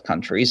developed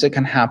countries. It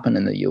can happen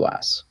in the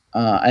US.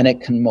 And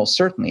it can most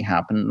certainly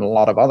happen in a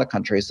lot of other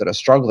countries that are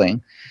struggling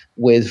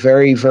with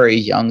very, very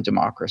young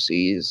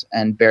democracies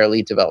and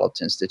barely developed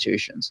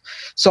institutions.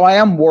 So I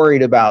am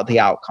worried about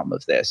the outcome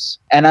of this.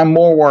 And I'm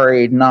more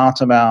worried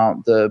not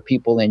about the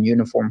people in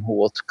uniform who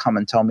will come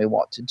and tell me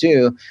what to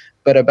do,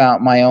 but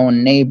about my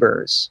own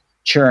neighbors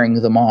cheering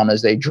them on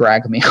as they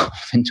drag me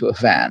off into a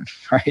van,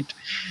 right?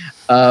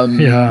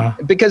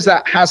 Because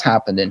that has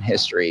happened in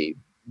history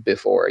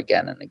before,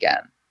 again and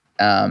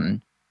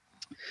again.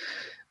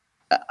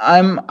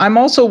 I'm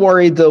also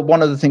worried that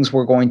one of the things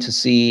we're going to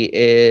see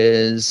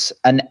is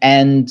an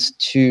end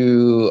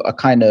to a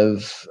kind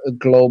of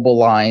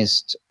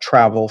globalized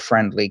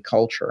travel-friendly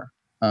culture.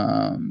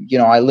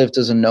 I lived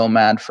as a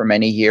nomad for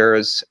many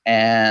years,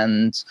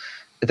 and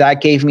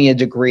that gave me a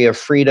degree of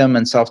freedom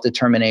and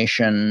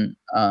self-determination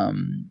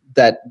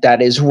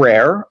that is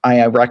rare.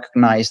 I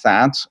recognize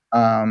that.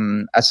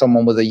 As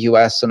someone with a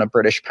US and a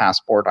British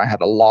passport, I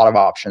had a lot of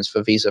options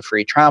for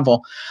visa-free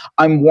travel.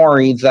 I'm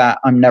worried that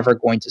I'm never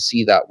going to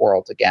see that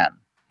world again.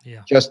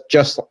 Yeah.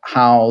 Just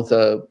how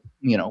the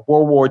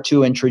World War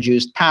II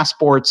introduced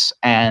passports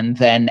and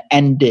then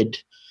ended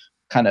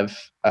kind of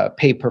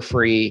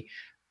paper-free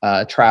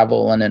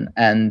travel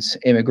and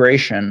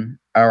immigration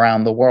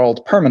around the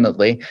world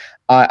permanently.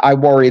 I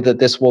worry that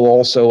this will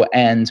also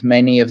end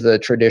many of the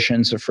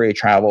traditions of free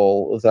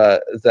travel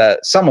that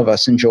some of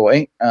us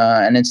enjoy,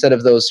 and instead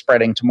of those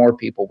spreading to more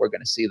people, we're going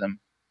to see them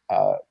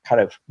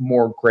kind of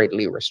more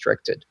greatly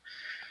restricted.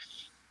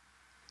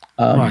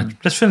 Right.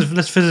 Let's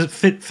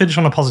finish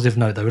on a positive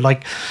note, though.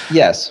 Like,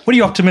 yes. What are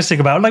you optimistic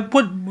about? Like,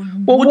 what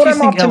do you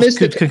think else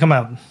could come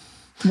out?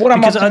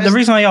 Because the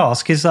reason I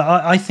ask is that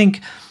I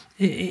think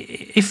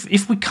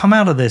if we come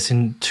out of this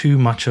in too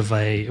much of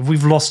if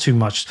we've lost too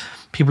much,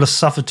 people have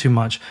suffered too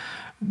much,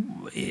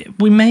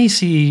 we may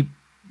see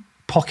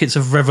pockets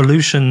of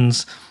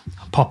revolutions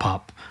pop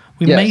up.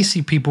 We may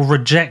see people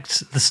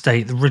reject the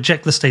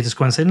status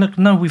quo and say, look,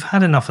 no, we've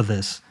had enough of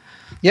this.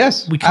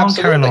 Yes, we can't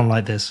carry on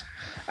like this.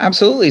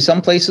 Absolutely.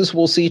 Some places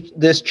will see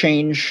this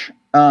change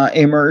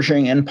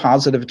emerging in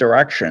positive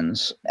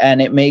directions,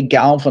 and it may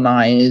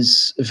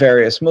galvanize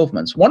various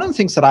movements. One of the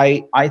things that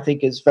I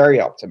think is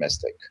very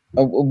optimistic,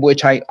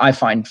 which I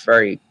find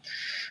very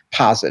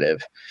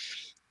positive,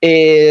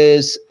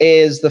 is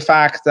the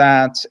fact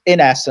that, in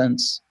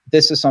essence,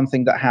 this is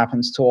something that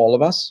happens to all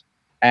of us.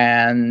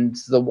 And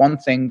the one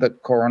thing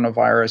that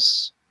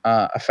coronavirus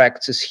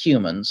affects is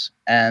humans.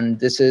 And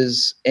this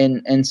is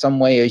in some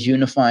way a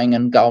unifying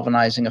and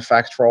galvanizing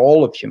effect for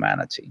all of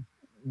humanity.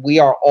 We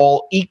are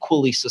all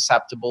equally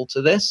susceptible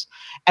to this,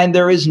 and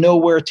there is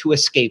nowhere to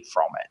escape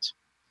from it.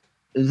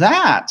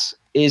 That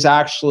is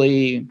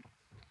actually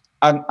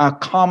a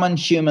common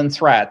human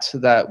threat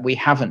that we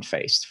haven't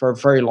faced for a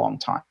very long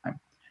time.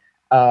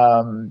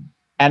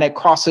 And it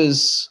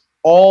crosses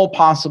all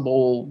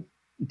possible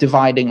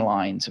dividing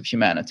lines of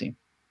humanity.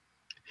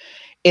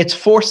 It's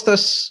forced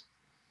us,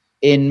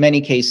 in many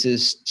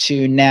cases,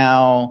 to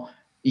now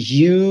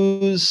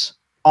use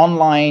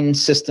online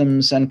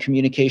systems and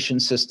communication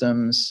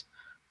systems,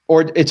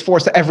 or it's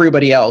forced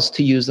everybody else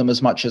to use them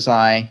as much as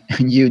I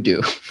and you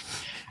do.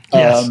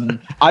 Yes.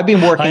 I've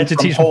been working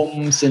from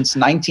home since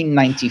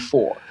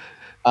 1994.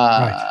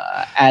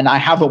 Right. And I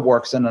haven't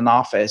worked in an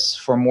office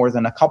for more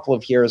than a couple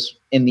of years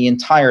in the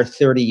entire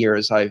 30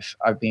 years I've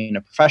been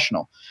a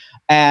professional.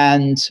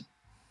 And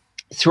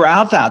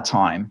throughout that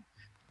time,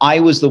 I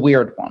was the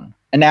weird one.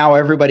 And now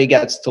everybody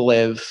gets to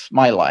live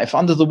my life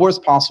under the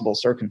worst possible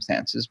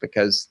circumstances,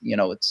 because,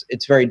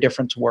 it's very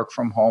different to work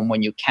from home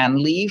when you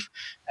can leave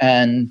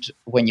and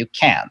when you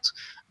can't.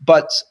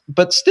 But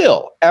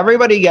still,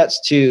 everybody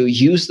gets to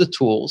use the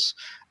tools,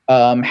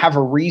 have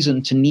a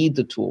reason to need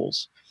the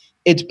tools.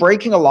 It's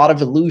breaking a lot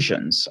of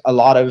illusions. A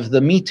lot of the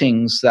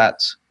meetings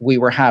that we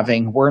were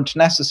having weren't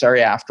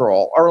necessary after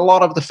all, or a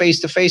lot of the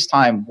face-to-face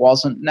time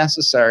wasn't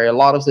necessary. A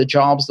lot of the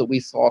jobs that we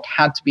thought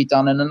had to be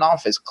done in an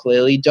office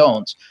clearly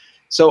don't.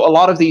 So a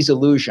lot of these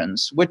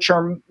illusions, which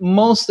are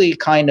mostly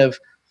kind of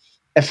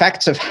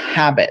effects of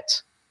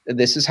habit.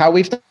 This is how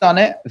we've done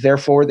it,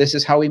 therefore this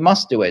is how we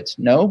must do it.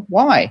 No,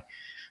 why?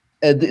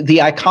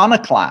 The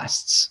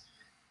iconoclasts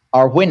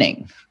are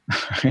winning,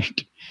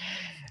 right?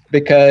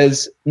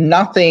 Because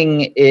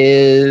nothing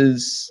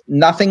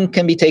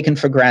can be taken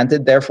for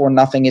granted, therefore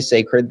nothing is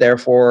sacred,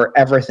 therefore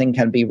everything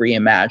can be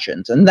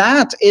reimagined. And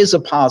that is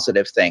a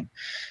positive thing.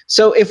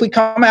 So if we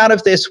come out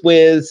of this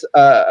with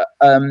a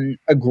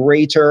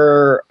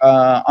greater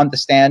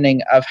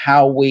understanding of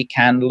how we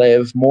can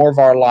live more of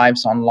our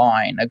lives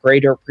online, a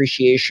greater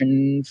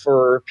appreciation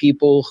for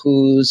people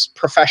whose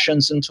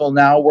professions until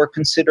now were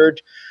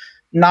considered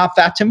not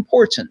that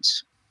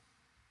important.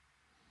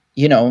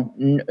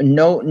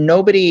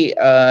 Nobody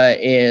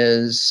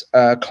is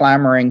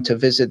clamoring to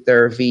visit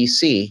their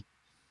VC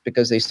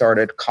because they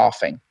started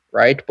coughing,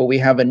 right? But we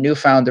have a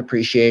newfound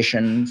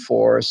appreciation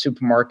for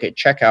supermarket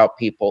checkout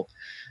people.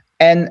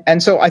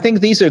 And so I think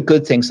these are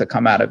good things that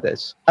come out of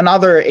this.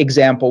 Another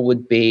example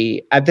would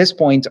be, at this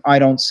point, I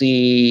don't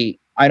see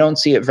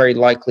it very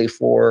likely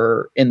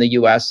for, in the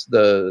US,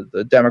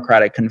 the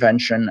Democratic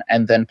convention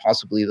and then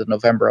possibly the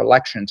November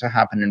election to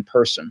happen in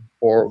person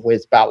or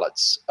with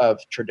ballots of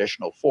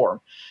traditional form.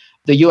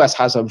 The US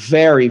has a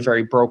very,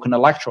 very broken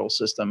electoral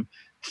system,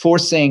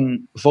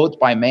 forcing vote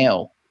by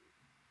mail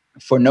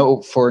for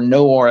no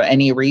or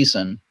any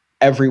reason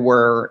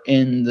everywhere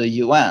in the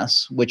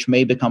US, which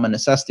may become a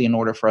necessity in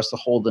order for us to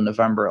hold the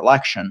November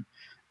election,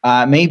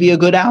 may be a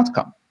good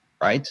outcome.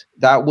 Right?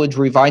 That would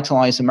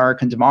revitalize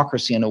American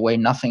democracy in a way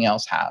nothing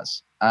else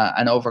has,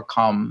 and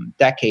overcome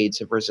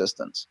decades of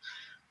resistance.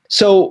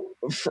 So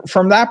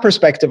from that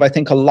perspective, I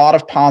think a lot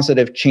of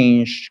positive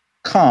change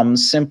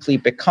comes simply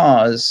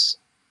because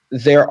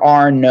there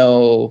are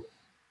no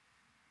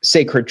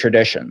sacred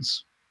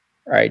traditions,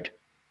 right?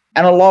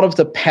 And a lot of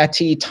the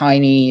petty,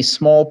 tiny,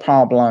 small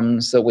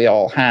problems that we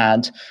all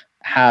had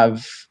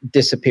have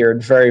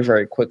disappeared very,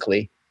 very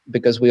quickly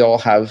because we all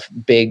have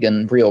big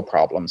and real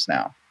problems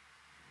now.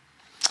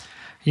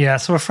 Yeah,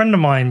 so a friend of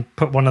mine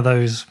put one of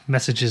those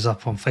messages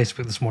up on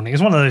Facebook this morning.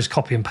 It's one of those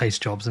copy and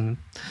paste jobs, and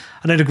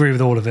I don't agree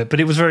with all of it, but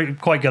it was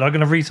quite good. I'm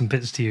going to read some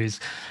bits to you.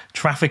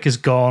 Traffic is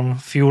gone,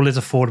 fuel is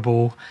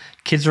affordable,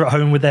 kids are at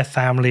home with their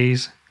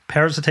families,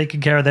 parents are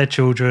taking care of their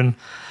children,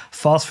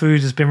 fast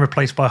food has been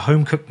replaced by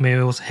home-cooked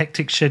meals,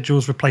 hectic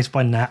schedules replaced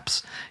by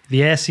naps,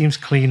 the air seems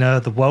cleaner,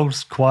 the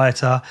world's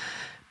quieter,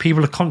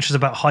 people are conscious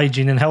about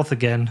hygiene and health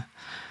again.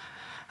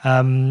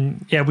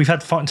 We've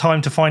had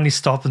time to finally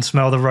stop and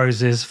smell the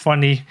roses,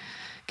 finally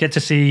get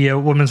to see a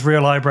woman's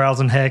real eyebrows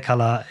and hair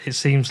colour. It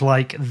seems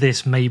like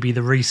this may be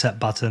the reset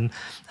button.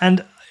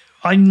 And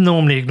I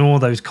normally ignore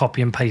those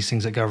copy and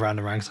pastings that go around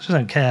and around because I just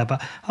don't care.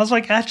 But I was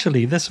like,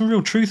 actually, there's some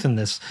real truth in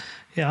this.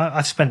 Yeah,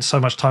 I've spent so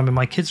much time with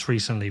my kids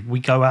recently. We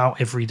go out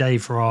every day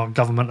for our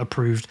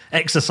government-approved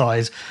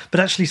exercise,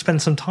 but actually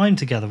spend some time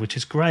together, which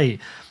is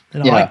great.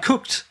 And yeah.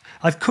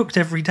 I've cooked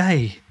every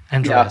day,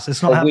 Andreas.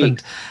 It's not happened.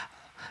 Week.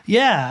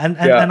 Yeah, and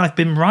I've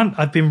been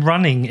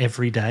running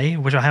every day,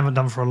 which I haven't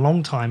done for a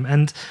long time,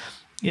 and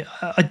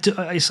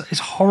it's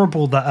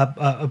horrible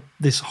that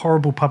this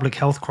horrible public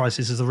health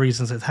crisis is the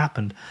reasons it's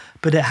happened,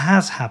 but it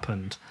has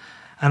happened,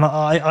 and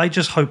I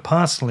just hope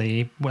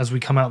personally, as we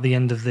come out the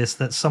end of this,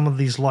 that some of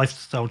these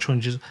lifestyle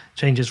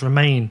changes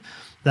remain,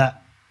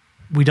 that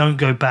we don't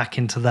go back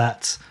into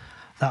that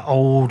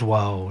old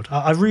world.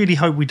 I really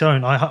hope we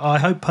don't. I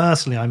hope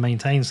personally I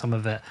maintain some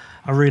of it.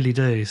 I really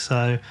do.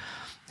 So.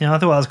 Yeah, I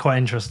thought that was quite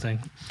interesting.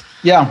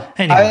 Yeah,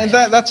 anyway.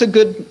 That's a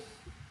good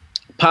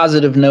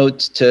positive note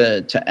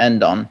to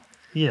end on.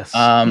 Yes.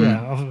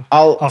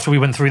 After we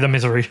went through the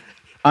misery,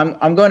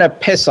 I'm going to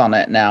piss on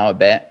it now a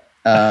bit,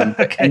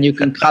 okay. And you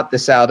can cut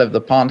this out of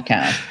the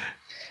podcast.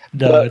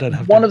 No, I don't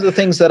have. One of the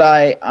things that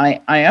I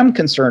am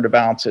concerned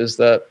about is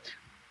that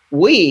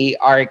we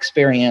are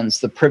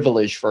experiencing the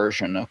privileged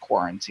version of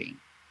quarantine.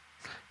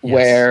 Yes.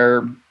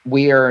 Where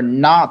we are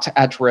not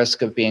at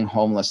risk of being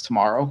homeless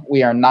tomorrow.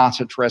 We are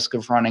not at risk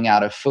of running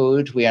out of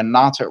food. We are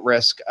not at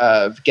risk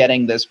of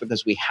getting this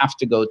because we have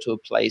to go to a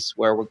place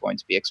where we're going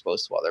to be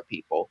exposed to other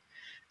people.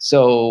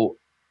 So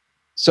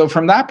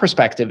from that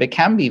perspective, it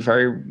can be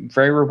very,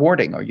 very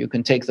rewarding, or you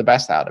can take the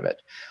best out of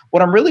it.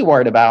 What I'm really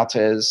worried about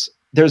is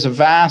there's a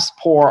vast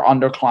poor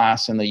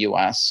underclass in the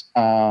US,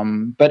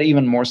 but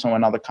even more so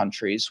in other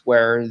countries,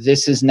 where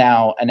this is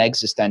now an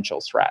existential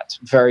threat,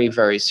 very,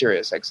 very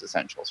serious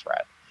existential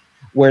threat,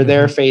 where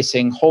they're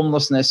facing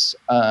homelessness,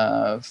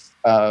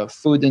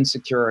 food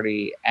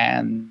insecurity,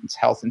 and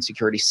health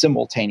insecurity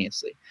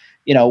simultaneously.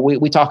 You know,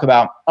 we talk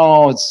about,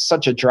 it's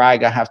such a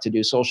drag, I have to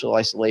do social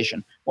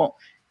isolation. Well,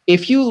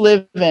 if you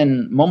live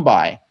in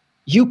Mumbai,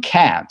 you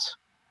can't.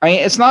 I mean,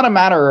 it's not a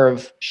matter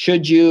of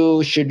should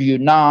you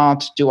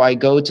not? Do I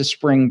go to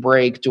spring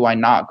break? Do I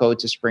not go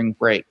to spring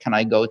break? Can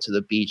I go to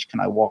the beach? Can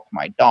I walk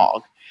my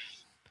dog?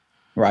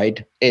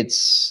 Right?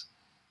 It's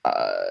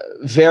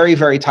very,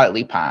 very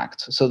tightly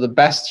packed. So the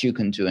best you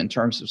can do in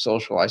terms of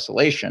social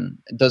isolation,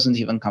 it doesn't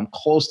even come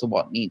close to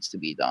what needs to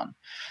be done.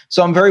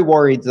 So I'm very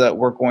worried that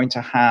we're going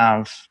to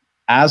have,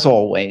 as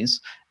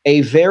always, a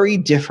very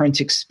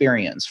different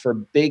experience for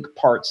big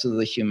parts of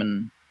the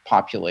human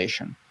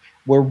population,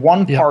 where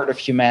one part of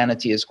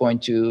humanity is going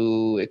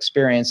to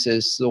experience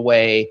this the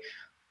way,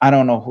 I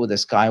don't know who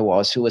this guy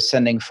was, who was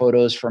sending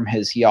photos from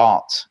his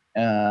yacht,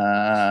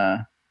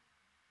 the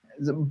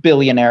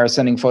billionaire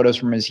sending photos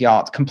from his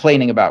yacht,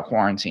 complaining about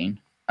quarantine,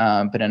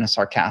 but in a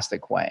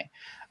sarcastic way.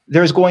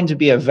 There's going to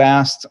be a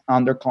vast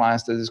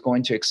underclass that is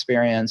going to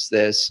experience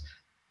this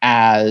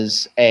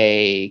as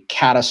a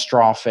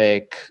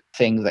catastrophic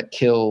thing that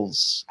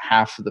kills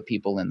half of the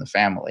people in the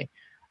family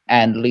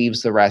and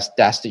leaves the rest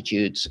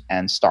destitute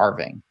and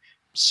starving.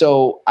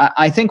 So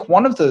I think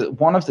one of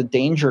the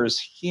dangers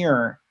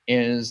here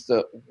is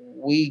that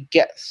we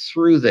get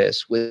through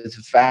this with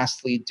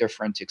vastly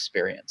different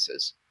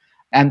experiences,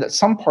 and that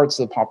some parts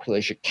of the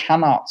population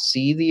cannot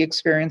see the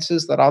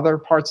experiences that other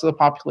parts of the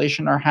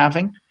population are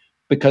having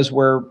because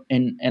we're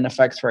in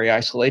effect very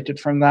isolated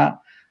from that,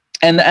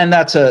 and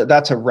that's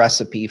a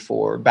recipe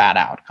for bad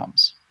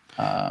outcomes.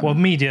 Well,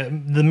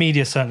 the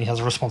media certainly has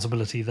a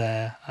responsibility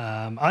there.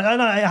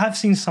 I have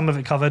seen some of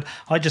it covered.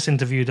 I just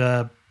interviewed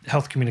a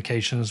health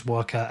communications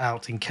worker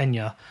out in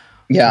Kenya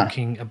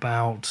talking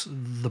about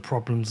the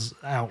problems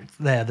out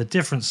there, the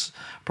difference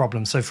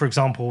problems. So, for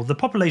example, the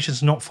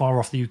population's not far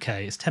off the UK.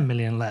 It's 10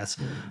 million less,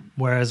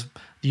 whereas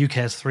the UK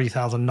has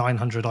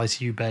 3,900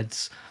 ICU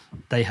beds.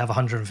 They have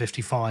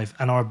 155,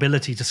 and our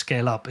ability to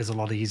scale up is a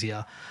lot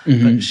easier.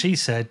 But she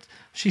said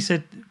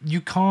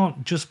you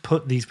can't just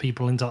put these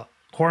people into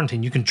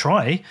quarantine. You can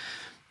try,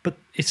 but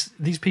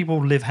these people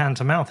live hand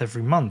to mouth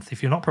every month.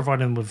 If you're not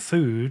providing them with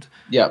food,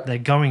 they're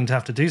going to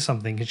have to do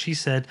something. And she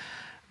said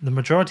the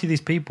majority of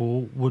these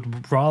people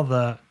would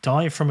rather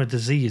die from a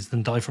disease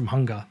than die from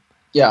hunger.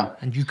 Yeah.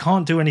 And you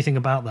can't do anything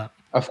about that.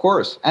 Of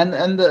course.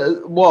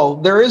 Well,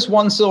 there is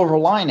one silver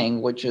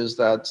lining, which is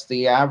that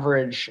the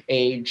average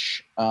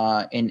age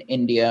in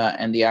India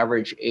and the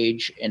average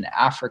age in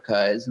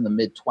Africa is in the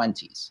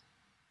mid-20s.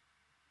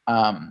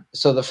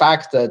 So the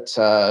fact that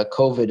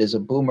COVID is a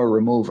boomer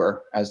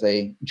remover, as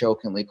they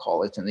jokingly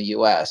call it in the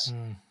US,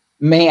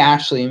 may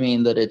actually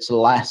mean that it's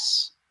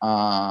less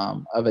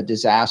of a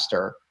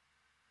disaster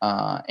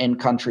in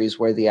countries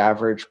where the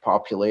average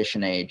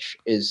population age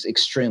is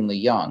extremely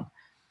young.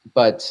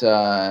 But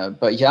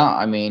yeah,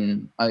 I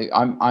mean,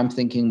 I'm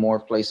thinking more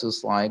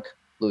places like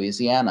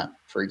Louisiana,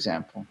 for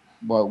example,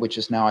 which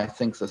is now, I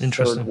think, the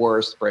third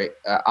worst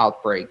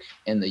outbreak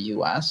in the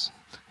U.S.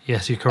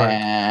 Yes, you're correct.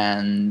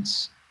 And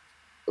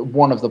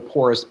one of the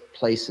poorest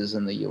places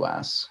in the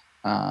U.S.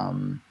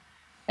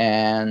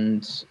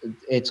 And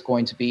it's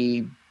going to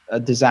be a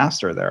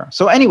disaster there.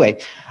 So anyway,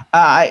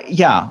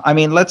 yeah, I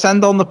mean, let's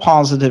end on the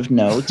positive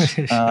note.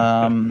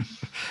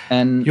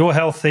 And you're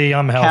healthy,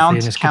 I'm healthy,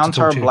 and it's count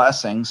our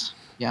blessings.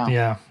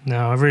 Yeah,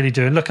 no, I really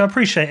do. Look, I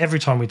appreciate every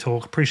time we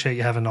talk. Appreciate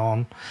you having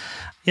on.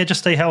 Yeah,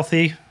 just stay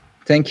healthy.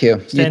 Thank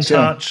you. Stay in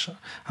touch.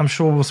 I'm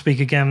sure we'll speak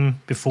again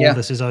before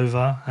this is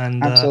over.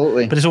 And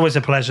absolutely. But it's always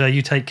a pleasure.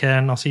 You take care,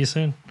 and I'll see you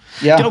soon.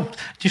 Yeah.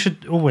 You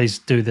should always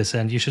do this,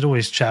 and you should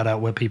always shout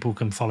out where people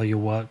can follow your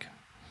work.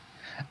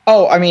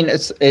 Oh, I mean,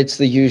 it's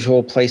the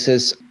usual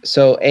places.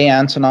 So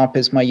Antonop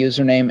is my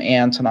username,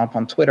 Antonop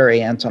on Twitter,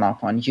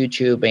 Antonop on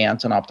YouTube,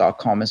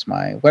 Antonop.com is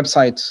my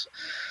website.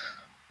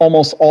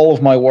 Almost all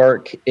of my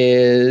work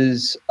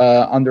is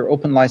under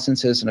open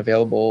licenses and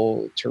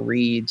available to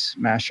read,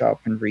 mash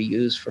up, and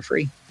reuse for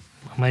free.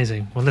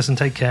 Amazing. Well, listen,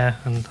 take care,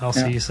 and I'll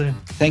see you soon.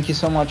 Thank you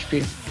so much,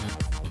 Peter.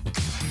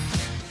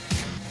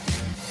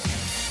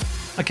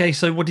 Okay,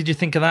 so what did you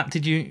think of that?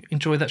 Did you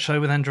enjoy that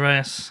show with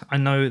Andreas? I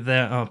know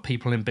there are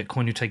people in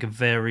Bitcoin who take a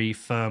very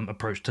firm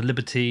approach to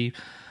liberty,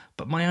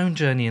 but my own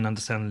journey in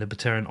understanding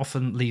libertarian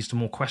often leads to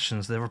more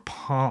questions. There are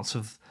parts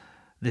of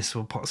this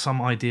or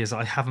some ideas that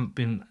I haven't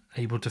been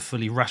able to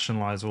fully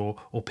rationalize or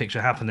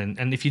picture happening.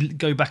 And if you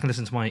go back and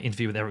listen to my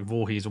interview with Eric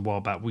Voorhees a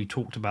while back, we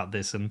talked about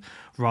this, and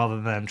rather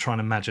than trying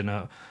to imagine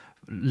a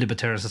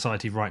libertarian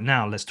society right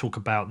now, let's talk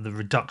about the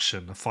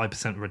reduction, a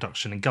 5%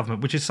 reduction in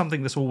government, which is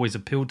something that's always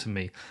appealed to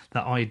me.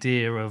 That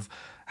idea of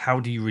how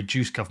do you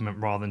reduce government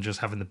rather than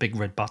just having the big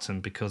red button,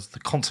 because the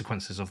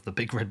consequences of the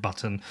big red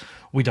button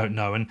we don't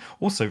know, and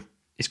also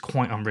it's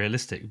quite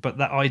unrealistic. But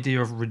that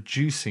idea of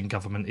reducing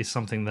government is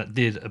something that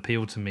did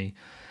appeal to me.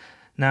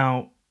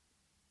 Now,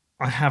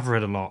 I have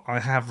read a lot. I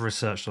have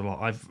researched a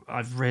lot.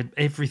 I've read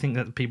everything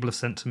that people have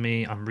sent to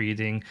me. I'm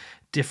reading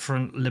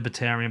different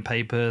libertarian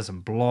papers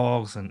and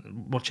blogs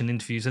and watching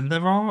interviews. And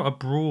there are a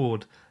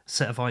broad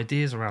set of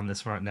ideas around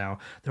this right now.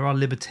 There are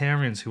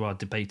libertarians who are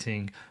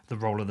debating the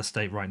role of the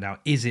state right now.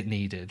 Is it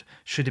needed?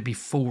 Should it be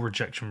full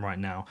rejection right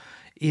now?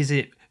 Is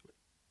it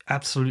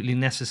absolutely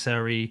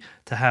necessary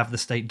to have the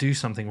state do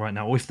something right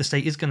now? Or if the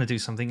state is going to do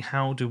something,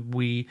 how do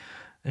we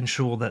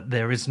ensure that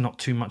there is not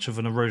too much of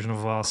an erosion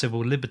of our civil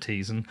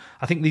liberties? And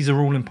I think these are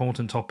all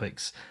important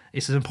topics.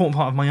 It's an important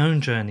part of my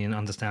own journey in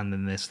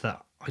understanding this,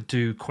 that I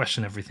do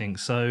question everything.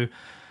 So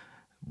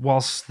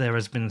whilst there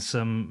has been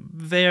some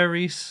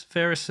various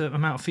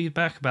amount of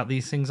feedback about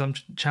these things I'm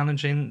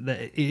challenging,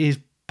 that it is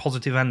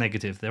positive and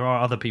negative. There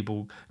are other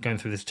people going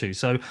through this too.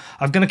 So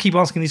I'm going to keep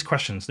asking these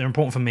questions. They're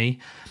important for me.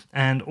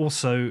 And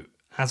also,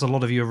 as a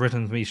lot of you have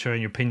written to me,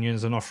 sharing your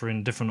opinions and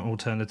offering different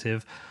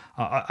alternative,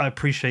 I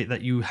appreciate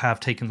that you have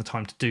taken the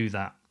time to do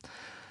that.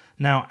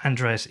 Now,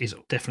 Andreas is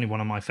definitely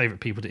one of my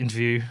favourite people to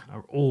interview. I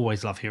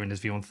always love hearing his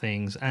view on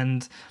things.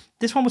 And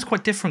this one was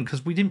quite different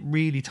because we didn't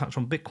really touch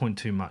on Bitcoin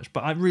too much,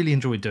 but I really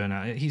enjoyed doing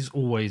it. He's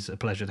always a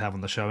pleasure to have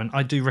on the show. And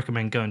I do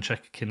recommend go and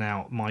checking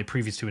out my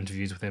previous 2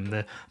 interviews with him.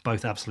 They're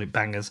both absolute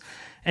bangers.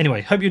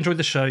 Anyway, hope you enjoyed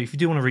the show. If you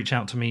do want to reach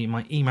out to me,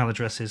 my email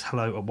address is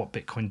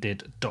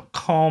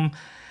hello@whatbitcoindid.com.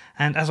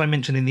 And as I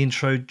mentioned in the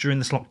intro, during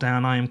this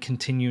lockdown, I am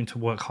continuing to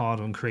work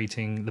hard on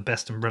creating the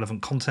best and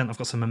relevant content. I've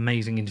got some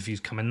amazing interviews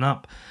coming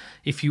up.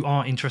 If you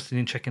are interested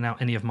in checking out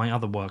any of my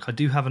other work, I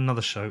do have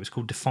another show. It's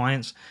called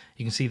Defiance.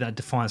 You can see that at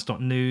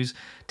defiance.news.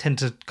 Tend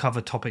to cover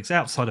topics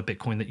outside of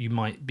Bitcoin that you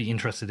might be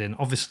interested in.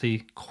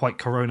 Obviously, quite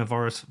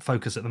coronavirus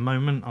focus at the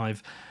moment.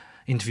 I've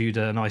interviewed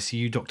an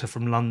ICU doctor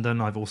from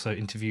London. I've also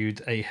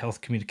interviewed a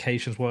health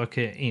communications worker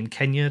in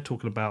Kenya,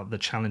 talking about the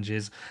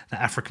challenges that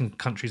African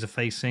countries are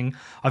facing.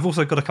 I've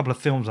also got a couple of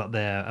films up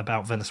there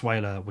about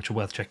Venezuela, which are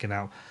worth checking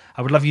out.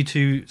 I would love you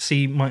to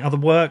see my other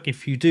work.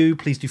 If you do,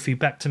 please do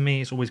feedback to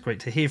me. It's always great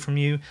to hear from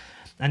you.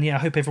 And yeah, I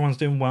hope everyone's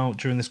doing well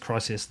during this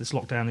crisis. This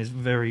lockdown is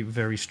very,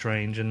 very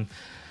strange, and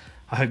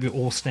I hope you're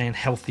all staying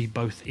healthy,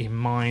 both in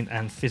mind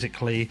and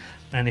physically.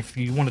 And if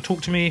you want to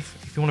talk to me,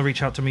 if you want to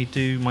reach out to me,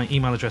 my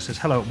email address is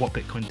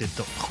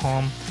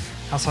hello@whatbitcoindid.com.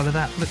 Outside of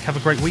that, look, have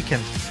a great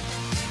weekend.